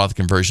do the Roth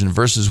conversion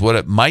versus what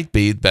it might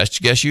be,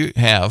 best guess you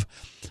have,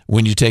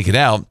 when you take it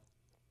out,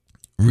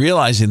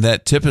 realizing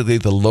that typically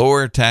the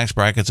lower tax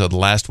brackets are the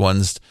last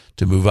ones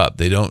to move up.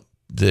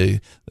 There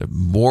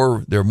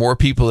are more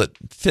people that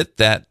fit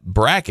that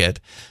bracket.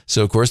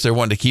 So of course they're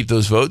wanting to keep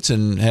those votes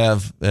and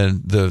have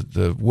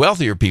the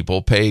wealthier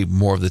people pay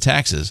more of the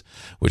taxes,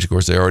 which of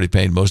course they already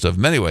paid most of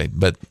them anyway.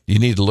 But you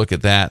need to look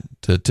at that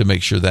to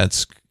make sure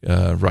that's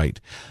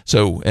right.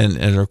 So and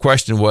her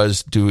question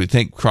was, do we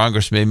think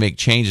Congress may make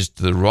changes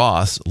to the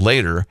Roths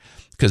later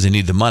because they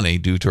need the money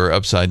due to her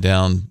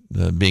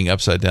being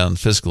upside down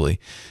fiscally?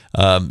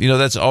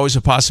 That's always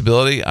a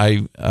possibility.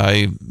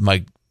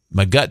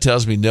 My gut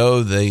tells me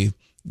no, they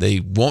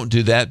won't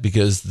do that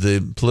because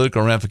the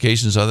political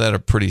ramifications of that are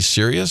pretty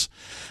serious.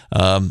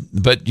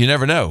 But you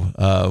never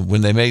know.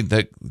 When they make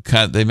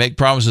they make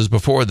promises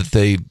before that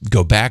they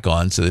go back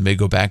on, so they may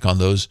go back on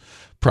those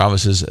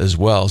promises as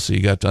well. So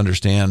you got to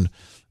understand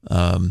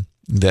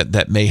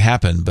that may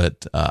happen,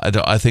 but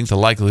I think the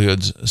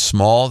likelihood's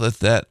small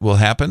that will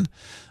happen.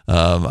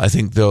 I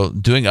think they're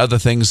doing other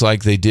things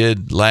like they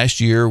did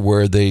last year,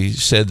 where they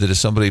said that if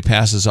somebody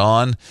passes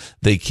on,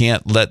 they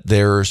can't let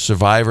their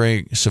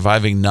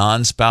surviving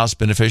non-spouse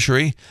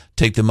beneficiary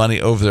take the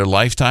money over their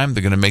lifetime.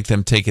 They're going to make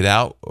them take it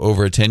out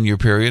over a 10-year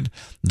period.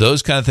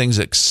 Those kind of things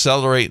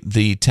accelerate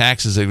the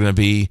taxes that are going to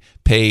be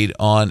paid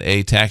on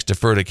a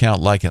tax-deferred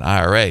account like an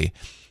IRA.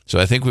 So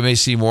I think we may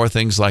see more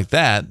things like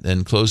that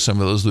and close some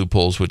of those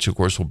loopholes, which of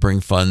course will bring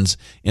funds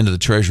into the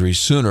Treasury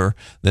sooner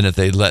than if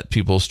they let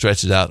people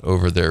stretch it out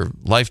over their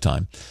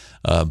lifetime.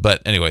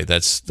 But anyway,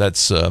 that's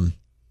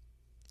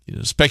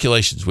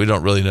speculations. We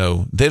don't really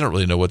know. They don't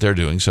really know what they're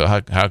doing. So how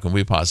can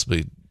we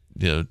possibly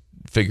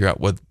figure out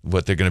what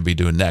they're going to be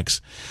doing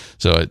next?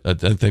 So I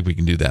think we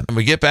can do that. When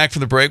we get back from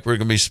the break, we're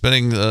going to be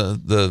spending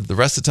the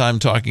rest of the time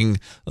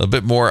talking a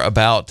bit more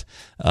about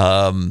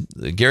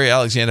Gary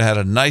Alexander had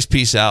a nice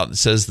piece out. It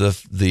says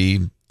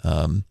the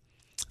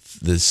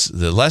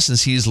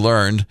lessons he's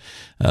learned,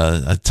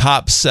 a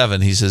top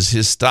 7. He says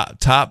his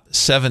top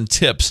 7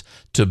 tips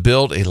to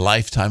build a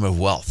lifetime of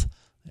wealth.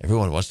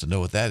 Everyone wants to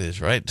know what that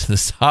is, right?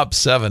 The top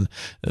 7,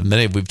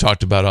 many we've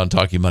talked about on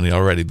Talking Money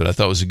already, but I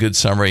thought it was a good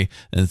summary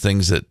and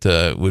things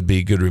that would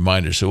be good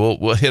reminders. So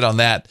we'll hit on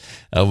that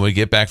when we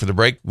get back from the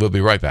break. We'll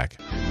be right back.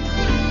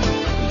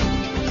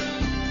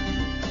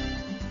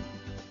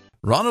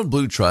 Ronald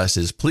Blue Trust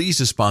is pleased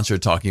to sponsor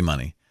Talking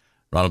Money.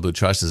 Ronald Blue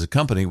Trust is a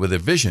company with a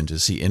vision to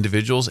see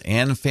individuals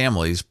and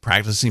families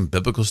practicing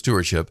biblical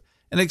stewardship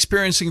and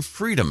experiencing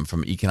freedom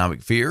from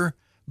economic fear,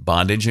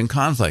 bondage, and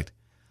conflict.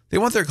 They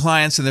want their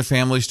clients and their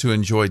families to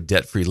enjoy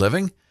debt-free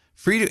living,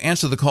 free to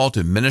answer the call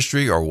to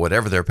ministry or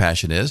whatever their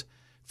passion is,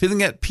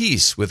 feeling at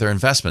peace with their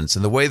investments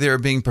and the way they are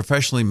being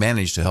professionally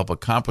managed to help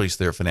accomplish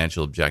their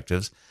financial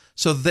objectives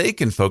so they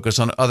can focus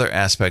on other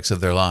aspects of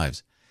their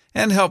lives,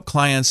 and help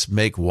clients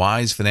make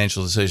wise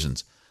financial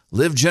decisions,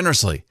 live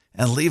generously,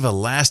 and leave a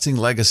lasting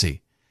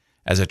legacy.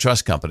 As a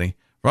trust company,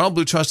 Ronald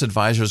Blue Trust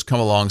advisors come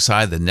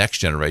alongside the next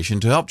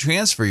generation to help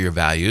transfer your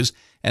values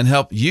and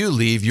help you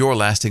leave your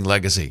lasting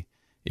legacy.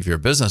 If you're a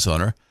business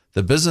owner,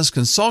 the Business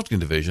Consulting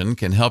Division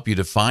can help you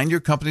define your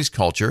company's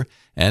culture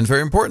and,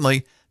 very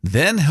importantly,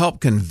 then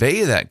help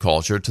convey that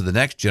culture to the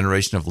next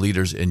generation of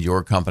leaders in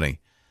your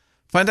company.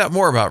 Find out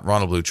more about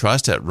Ronald Blue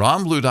Trust at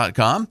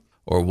ronblue.com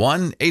or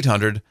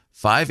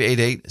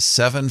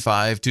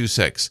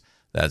 1-800-588-7526.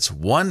 That's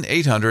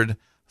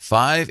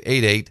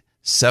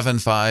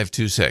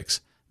 1-800-588-7526.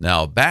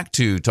 Now back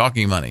to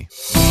Talking Money.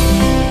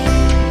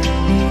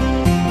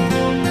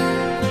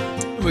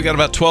 We got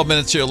about 12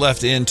 minutes here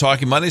left in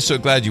Talking Money. So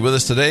glad you're with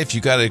us today. If you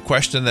got a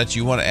question that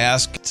you want to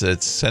ask,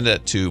 send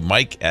it to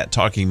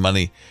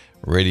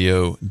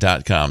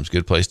mike@talkingmoneyradio.com. It's a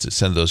good place to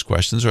send those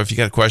questions. Or if you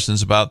got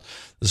questions about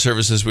the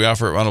services we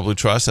offer at Ronald Blue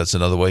Trust, that's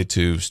another way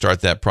to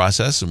start that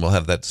process. And we'll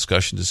have that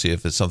discussion to see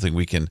if it's something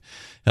we can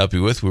help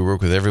you with. We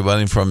work with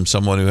everybody from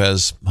someone who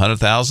has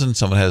 100,000,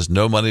 someone who has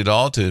no money at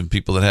all, to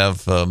people that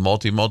have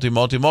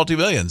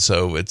multi-millions.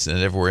 So it's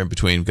everywhere in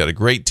between. We've got a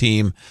great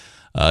team.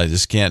 I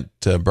just can't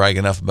brag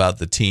enough about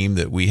the team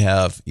that we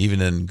have, even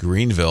in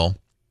Greenville,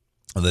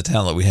 the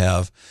talent we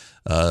have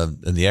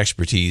and the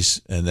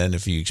expertise. And then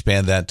if you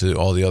expand that to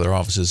all the other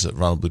offices at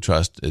Ronald Blue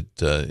Trust, it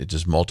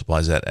just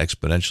multiplies that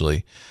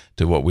exponentially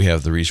to what we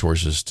have the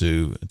resources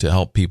to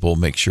help people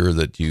make sure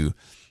that you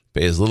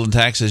pay as little in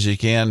tax as you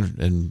can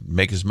and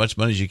make as much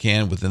money as you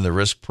can within the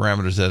risk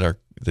parameters that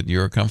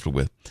you're comfortable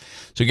with.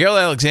 So Gary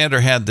Alexander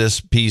had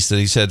this piece that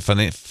he said,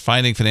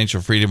 Finding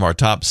Financial Freedom, our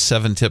top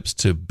 7 tips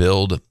to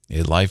build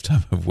a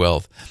lifetime of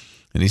wealth.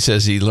 And he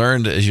says he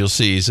learned, as you'll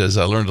see, he says,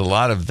 I learned a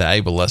lot of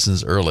valuable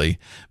lessons early,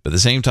 but at the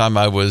same time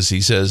I was,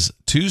 he says,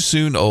 too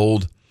soon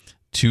old,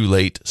 too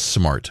late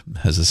smart,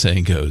 as the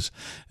saying goes.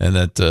 And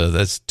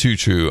that's too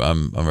true,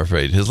 I'm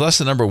afraid. His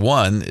lesson number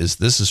 1 is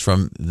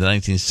from the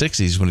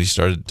 1960s when he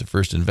started to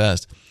first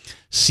invest.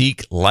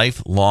 Seek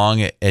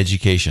lifelong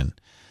education.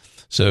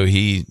 So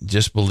he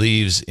just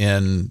believes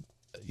in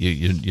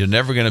you're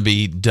never going to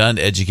be done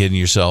educating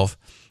yourself,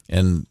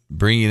 and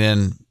bringing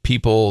in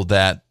people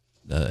that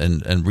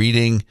and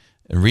reading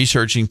and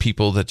researching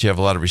people that you have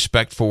a lot of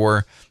respect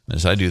for.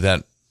 As I do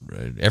that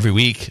every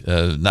week,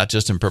 not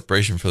just in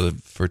preparation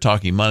for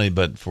Talking Money,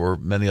 but for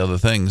many other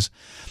things,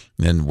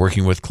 and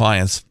working with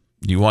clients.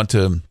 You want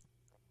to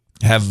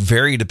have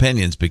varied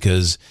opinions,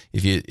 because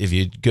if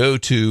you go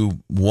to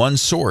one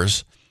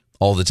source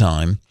all the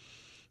time,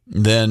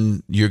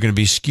 then you're going to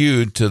be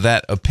skewed to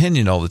that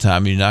opinion all the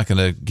time. You're not going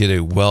to get a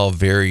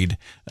well-varied,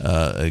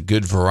 a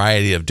good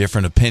variety of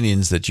different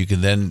opinions that you can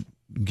then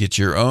get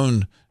your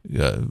own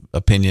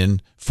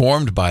opinion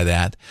formed by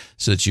that,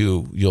 so that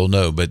you'll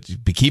know. But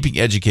keeping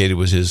educated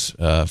was his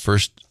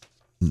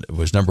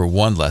was number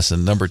 1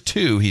 lesson. Number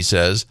 2, he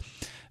says,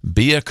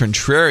 be a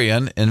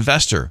contrarian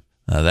investor.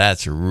 Now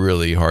that's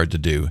really hard to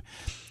do.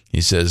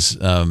 He says,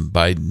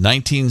 by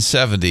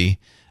 1970,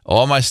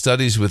 all my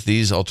studies with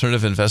these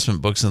alternative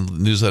investment books and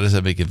newsletters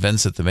have been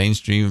convinced that the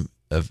mainstream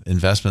of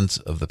investments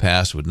of the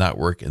past would not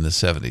work in the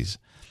 70s.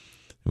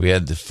 We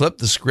had to flip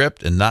the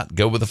script and not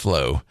go with the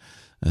flow.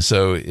 And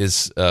so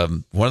it's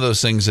one of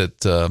those things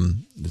that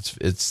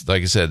it's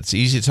like I said, it's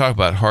easy to talk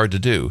about, hard to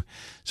do.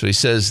 So he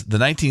says the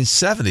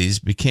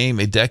 1970s became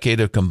a decade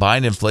of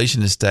combined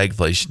inflation and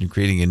stagflation,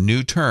 creating a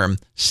new term,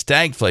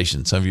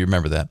 stagflation. Some of you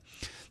remember that.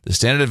 The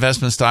standard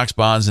investment stocks,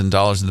 bonds, and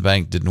dollars in the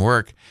bank didn't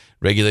work.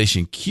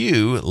 Regulation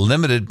Q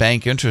limited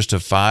bank interest to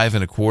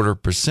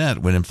 5.25%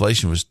 when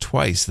inflation was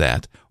twice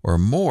that or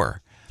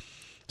more.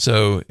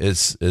 So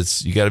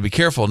it's you got to be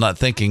careful not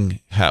thinking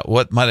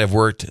what might have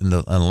worked in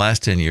the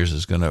last 10 years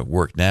is going to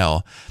work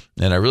now.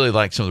 And I really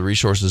like some of the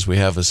resources we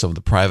have with some of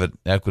the private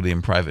equity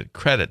and private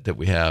credit that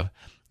we have.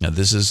 Now,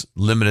 this is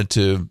limited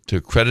to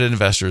accredited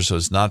investors, so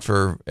it's not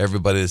for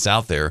everybody that's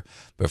out there.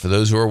 But for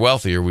those who are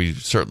wealthier, we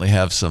certainly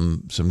have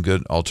some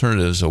good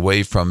alternatives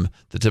away from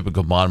the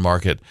typical bond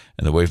market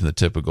and away from the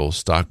typical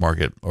stock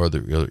market or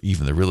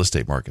even the real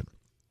estate market.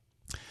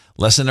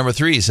 Lesson number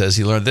 3 says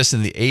he learned this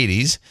in the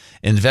 80s.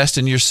 Invest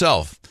in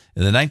yourself.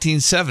 In the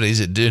 1970s,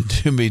 it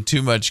didn't do me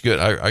too much good.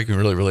 I can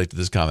really relate to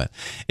this comment.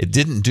 It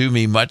didn't do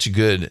me much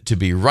good to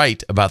be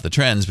right about the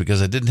trends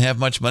because I didn't have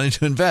much money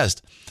to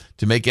invest.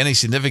 To make any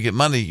significant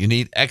money, you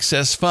need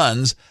excess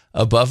funds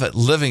above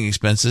living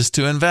expenses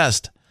to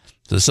invest.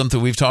 So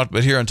something we've talked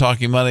about here on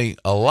Talking Money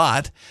a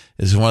lot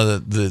is one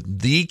of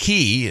the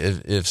key.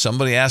 If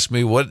somebody asks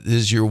me what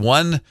is your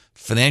one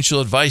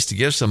financial advice to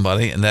give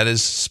somebody, and that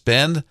is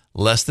spend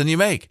less than you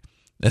make.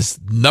 That's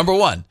number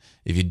one.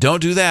 If you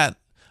don't do that,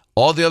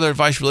 all the other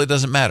advice really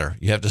doesn't matter.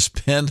 You have to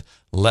spend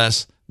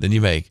less than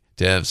you make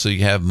so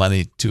you have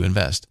money to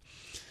invest.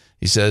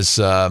 He says,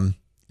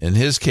 in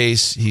his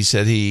case, he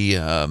said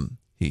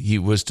he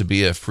was to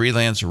be a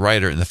freelance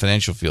writer in the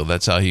financial field.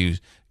 That's how he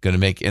was going to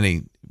make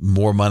any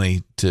more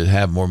money, to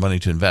have more money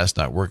to invest,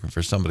 not working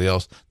for somebody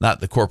else, not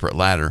the corporate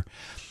ladder.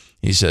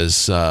 He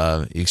says,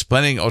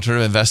 explaining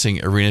alternative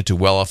investing arena to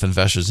well-off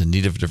investors in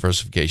need of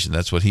diversification.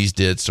 That's what he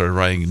did. Started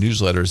writing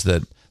newsletters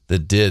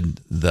that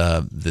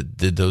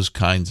did those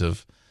kinds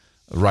of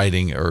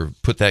writing or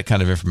put that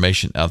kind of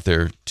information out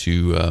there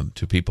to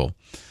people.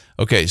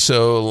 Okay,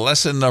 so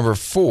lesson number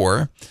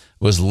 4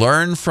 was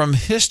learn from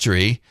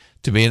history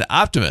to be an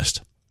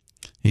optimist.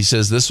 He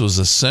says this was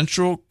a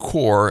central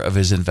core of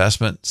his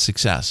investment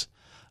success.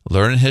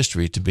 Learn in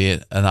history to be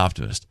an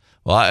optimist.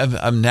 Well,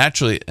 I'm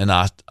naturally an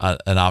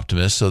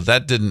optimist, so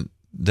that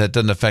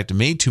doesn't affect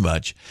me too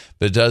much,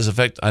 but it does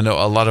affect, I know,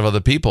 a lot of other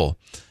people.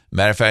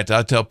 Matter of fact,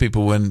 I tell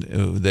people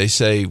when they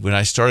say, when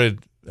I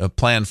started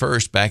Plan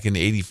First back in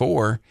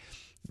 '84,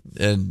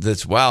 and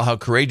that's, wow, how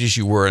courageous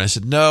you were. And I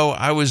said, no,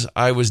 I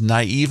was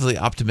naively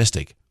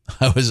optimistic.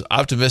 I was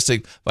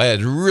optimistic, but I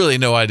had really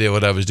no idea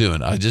what I was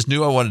doing. I just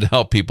knew I wanted to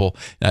help people,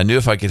 and I knew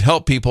if I could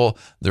help people,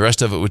 the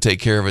rest of it would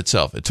take care of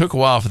itself. It took a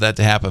while for that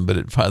to happen, but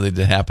it finally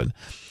did happen.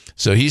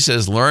 So he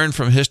says, learn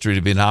from history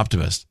to be an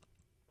optimist.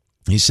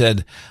 He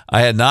said,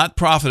 I had not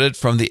profited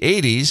from the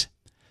 80s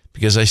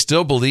because I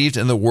still believed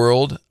in the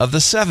world of the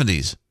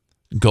 70s,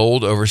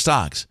 gold over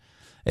stocks,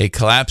 a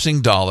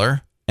collapsing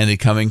dollar, and a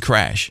coming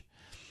crash.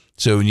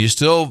 So when you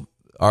still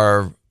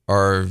are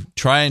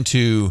trying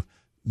to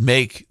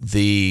make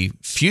the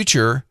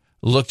future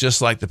look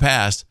just like the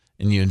past,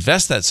 and you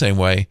invest that same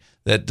way,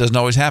 that doesn't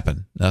always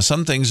happen. Now,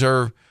 some things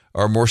are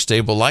more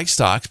stable like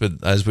stocks, but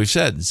as we've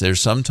said,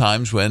 there's some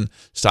times when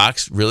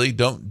stocks really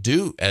don't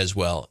do as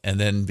well. And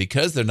then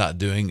because they're not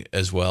doing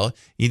as well,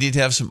 you need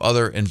to have some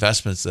other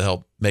investments to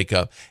help make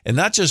up. And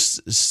not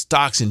just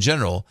stocks in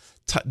general,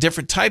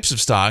 different types of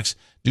stocks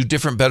do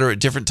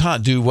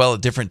well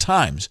at different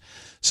times.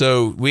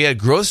 So we had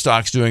growth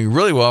stocks doing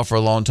really well for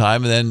a long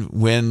time, and then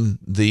when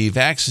the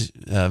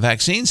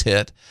vaccines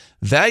hit,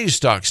 value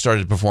stocks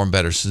started to perform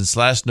better. Since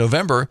last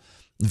November,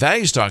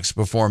 value stocks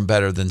perform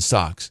better than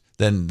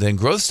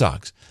growth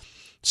stocks.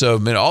 So I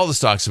mean, all the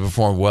stocks have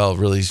performed well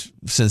really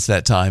since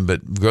that time,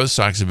 but growth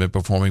stocks have been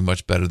performing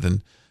much better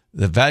than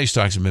the value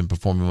stocks have been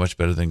performing much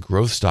better than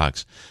growth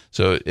stocks.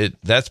 So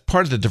that's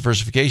part of the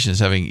diversification, is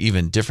having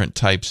even different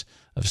types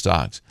of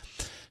stocks.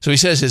 So he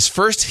says his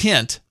first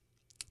hint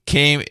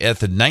came at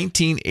the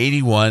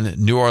 1981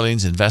 New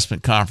Orleans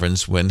Investment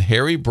Conference when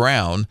Harry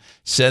Brown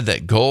said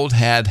that gold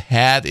had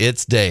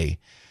its day.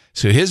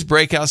 So his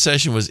breakout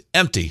session was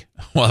empty,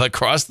 while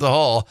across the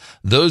hall,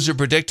 those who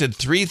predicted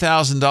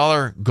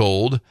 $3,000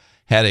 gold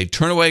had a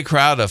turnaway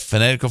crowd of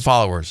fanatical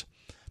followers.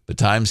 But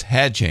times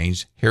had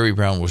changed. Harry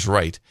Brown was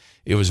right.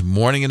 It was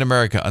morning in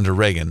America under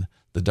Reagan.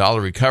 The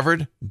dollar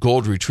recovered,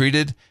 gold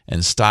retreated,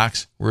 and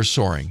stocks were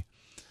soaring.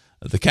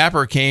 The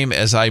capper came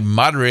as I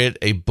moderated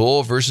a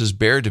bull versus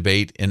bear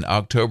debate in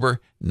October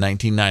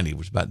 1990,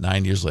 which is about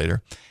 9 years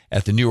later,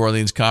 at the New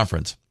Orleans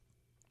conference.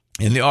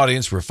 In the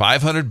audience were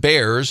 500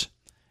 bears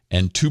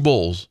and 2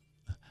 bulls.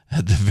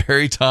 At the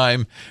very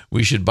time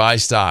we should buy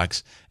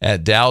stocks,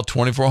 at Dow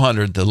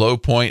 2400, the low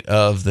point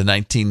of the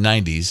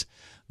 1990s,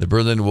 the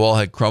Berlin Wall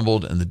had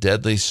crumbled and the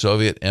deadly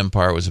Soviet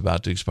Empire was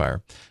about to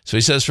expire. So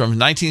he says, from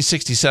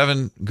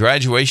 1967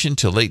 graduation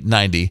to late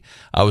 90,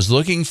 I was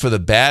looking for the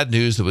bad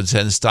news that would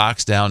send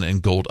stocks down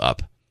and gold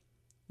up.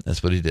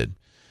 That's what he did.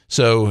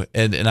 So,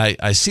 and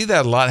I see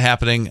that a lot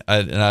happening,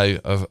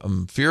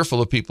 I'm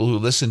fearful of people who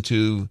listen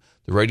to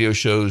the radio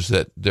shows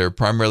that they're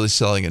primarily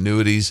selling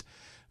annuities,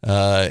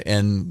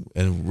 and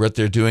what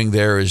they're doing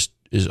there is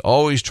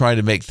always trying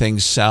to make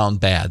things sound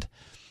bad.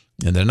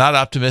 And they're not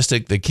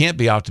optimistic. They can't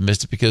be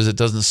optimistic because it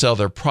doesn't sell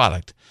their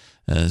product.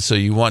 So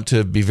you want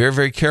to be very,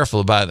 very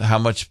careful about how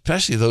much,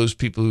 especially those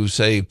people who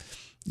say,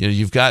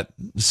 you've got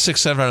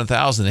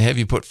 600,000-700,000, they have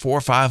you put 400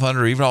 or 500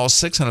 or even all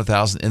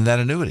 600,000 in that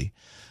annuity.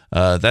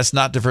 That's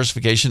not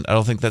diversification. I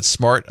don't think that's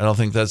smart. I don't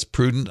think that's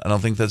prudent. I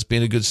don't think that's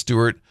being a good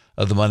steward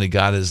of the money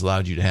God has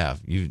allowed you to have.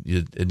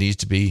 It needs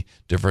to be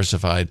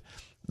diversified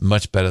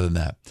much better than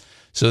that.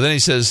 So then he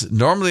says,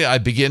 normally I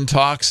begin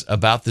talks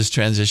about this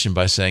transition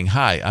by saying,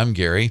 hi, I'm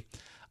Gary.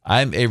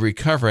 I'm a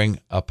recovering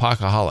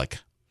apocalypse.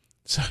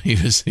 So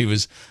he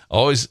was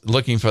always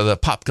looking for the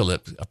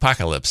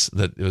apocalypse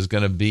that it was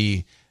going to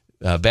be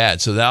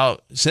bad. So now,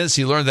 since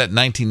he learned that in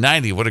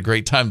 1990, what a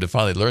great time to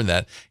finally learn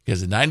that,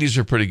 because the 90s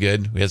were pretty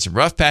good. We had some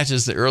rough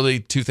patches the early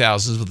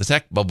 2000s with the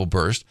tech bubble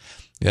burst.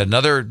 We had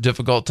another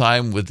difficult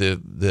time with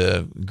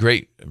the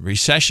Great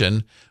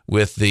Recession,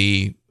 with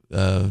the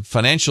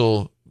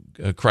financial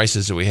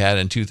crisis that we had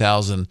in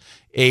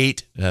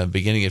 2008,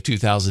 beginning of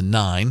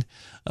 2009.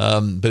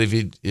 But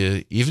even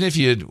if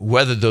you had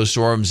weathered those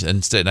storms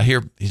and stayed, now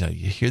you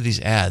hear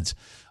these ads.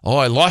 Oh,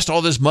 I lost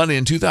all this money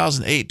in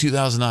 2008,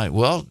 2009.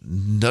 Well,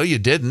 no, you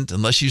didn't,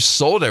 unless you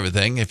sold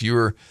everything. If you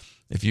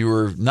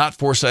were not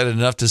foresighted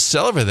enough to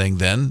sell everything,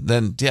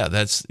 then yeah,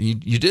 that's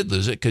you did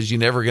lose it, because you're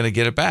never going to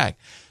get it back.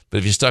 But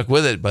if you stuck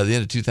with it by the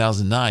end of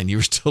 2009, you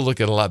were still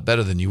looking a lot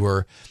better than you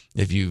were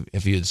if you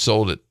had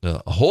sold it,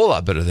 a whole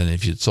lot better than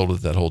if you had sold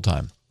it that whole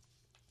time.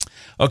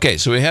 Okay,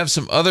 so we have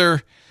some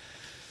other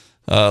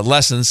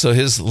lessons. So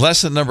his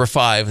lesson number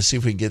 5, let's see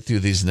if we can get through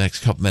these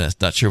next couple minutes.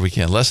 Not sure we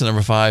can. Lesson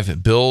number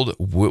 5, build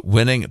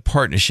winning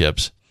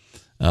partnerships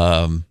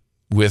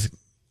with,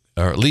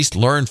 or at least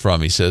learn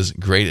from, he says,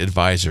 great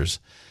advisors.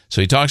 So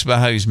he talks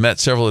about how he's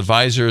met several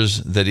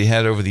advisors that he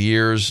had over the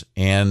years,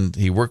 and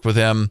he worked with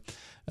them,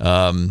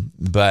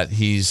 but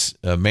he's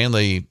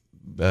mainly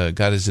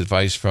got his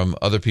advice from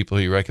other people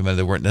he recommended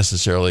that weren't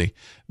necessarily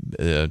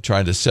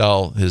trying to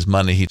sell his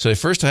money. So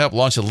first I helped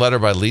launch a letter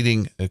by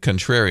leading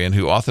Contrarian,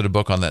 who authored a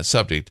book on that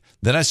subject.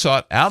 Then I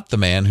sought out the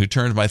man who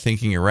turned my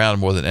thinking around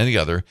more than any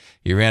other.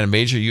 He ran a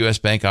major U.S.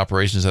 bank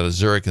operations out of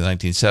Zurich in the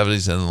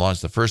 1970s and then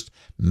launched the first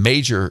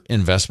major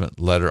investment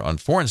letter on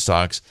foreign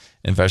stocks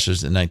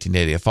investors in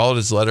 1980. I followed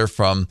his letter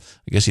from,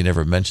 I guess he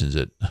never mentions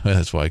it.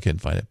 That's why I couldn't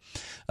find it.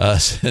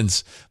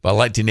 Since by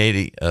late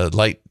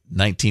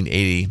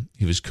 1980,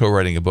 he was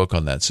co-writing a book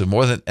on that. So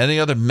more than any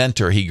other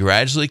mentor, he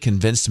gradually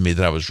convinced me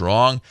that I was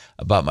wrong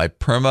about my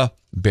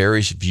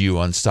bearish view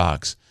on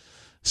stocks.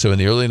 So in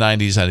the early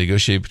 90s, I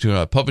negotiated between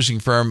a publishing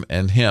firm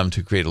and him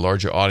to create a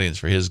larger audience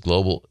for his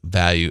global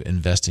value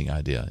investing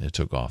idea. It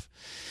took off.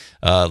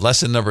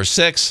 Lesson number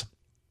 6,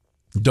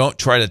 don't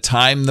try to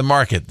time the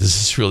market.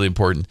 This is really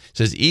important. It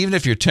says, even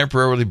if you're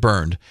temporarily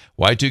burned,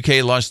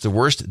 Y2K launched the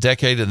worst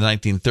decade of the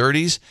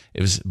 1930s.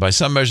 It was, by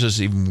some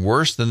measures, even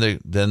worse than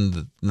the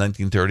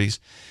 1930s.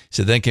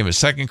 So then came a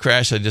second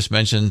crash I just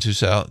mentioned,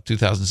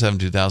 2007,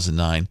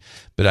 2009.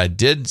 But I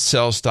did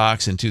sell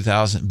stocks in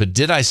 2000. But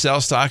did I sell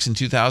stocks in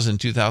 2000 and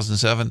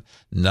 2007?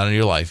 None in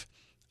your life.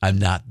 I'm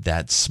not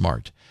that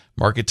smart.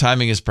 Market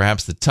timing is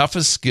perhaps the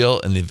toughest skill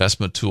in the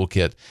investment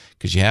toolkit,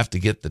 because you have to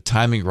get the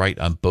timing right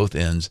on both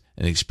ends.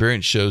 And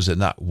experience shows that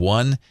not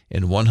 1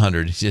 in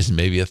 100, just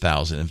maybe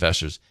 1,000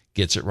 investors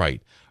gets it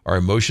right. Our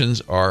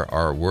emotions are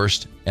our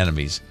worst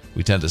enemies.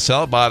 We tend to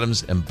sell at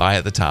bottoms and buy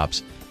at the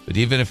tops. But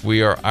even if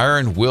we are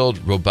iron-willed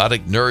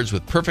robotic nerds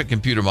with perfect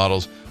computer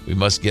models, we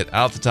must get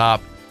out the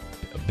top,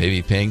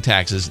 maybe paying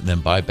taxes, and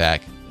then buy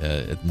back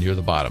near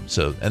the bottom.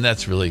 And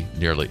that's really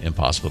nearly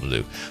impossible to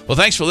do. Well,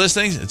 thanks for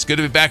listening. It's good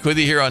to be back with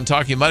you here on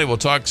Talking Money. We'll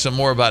talk some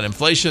more about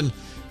inflation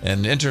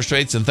and interest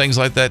rates and things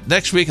like that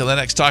next week on the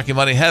next Talking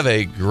Money. Have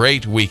a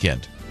great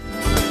weekend.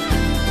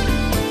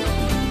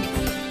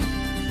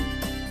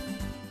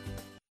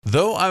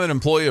 Though I'm an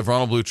employee of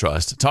Ronald Blue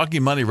Trust,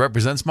 Talking Money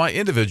represents my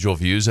individual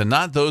views and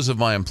not those of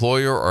my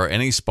employer or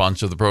any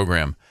sponsor of the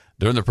program.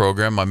 During the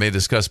program, I may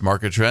discuss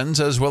market trends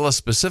as well as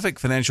specific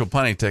financial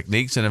planning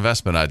techniques and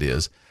investment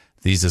ideas.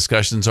 These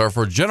discussions are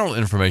for general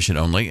information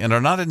only and are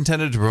not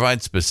intended to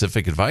provide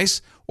specific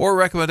advice or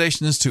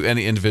recommendations to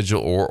any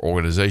individual or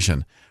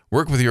organization.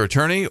 Work with your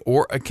attorney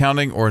or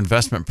accounting or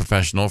investment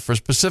professional for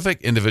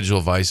specific individual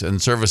advice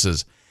and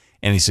services.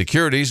 Any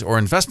securities or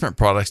investment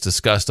products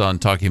discussed on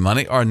Talking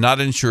Money are not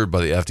insured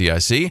by the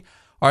FDIC,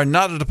 are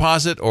not a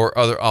deposit or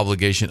other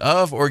obligation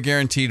of or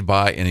guaranteed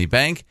by any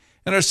bank,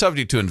 and are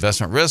subject to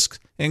investment risks,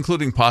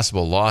 including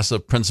possible loss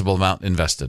of principal amount invested.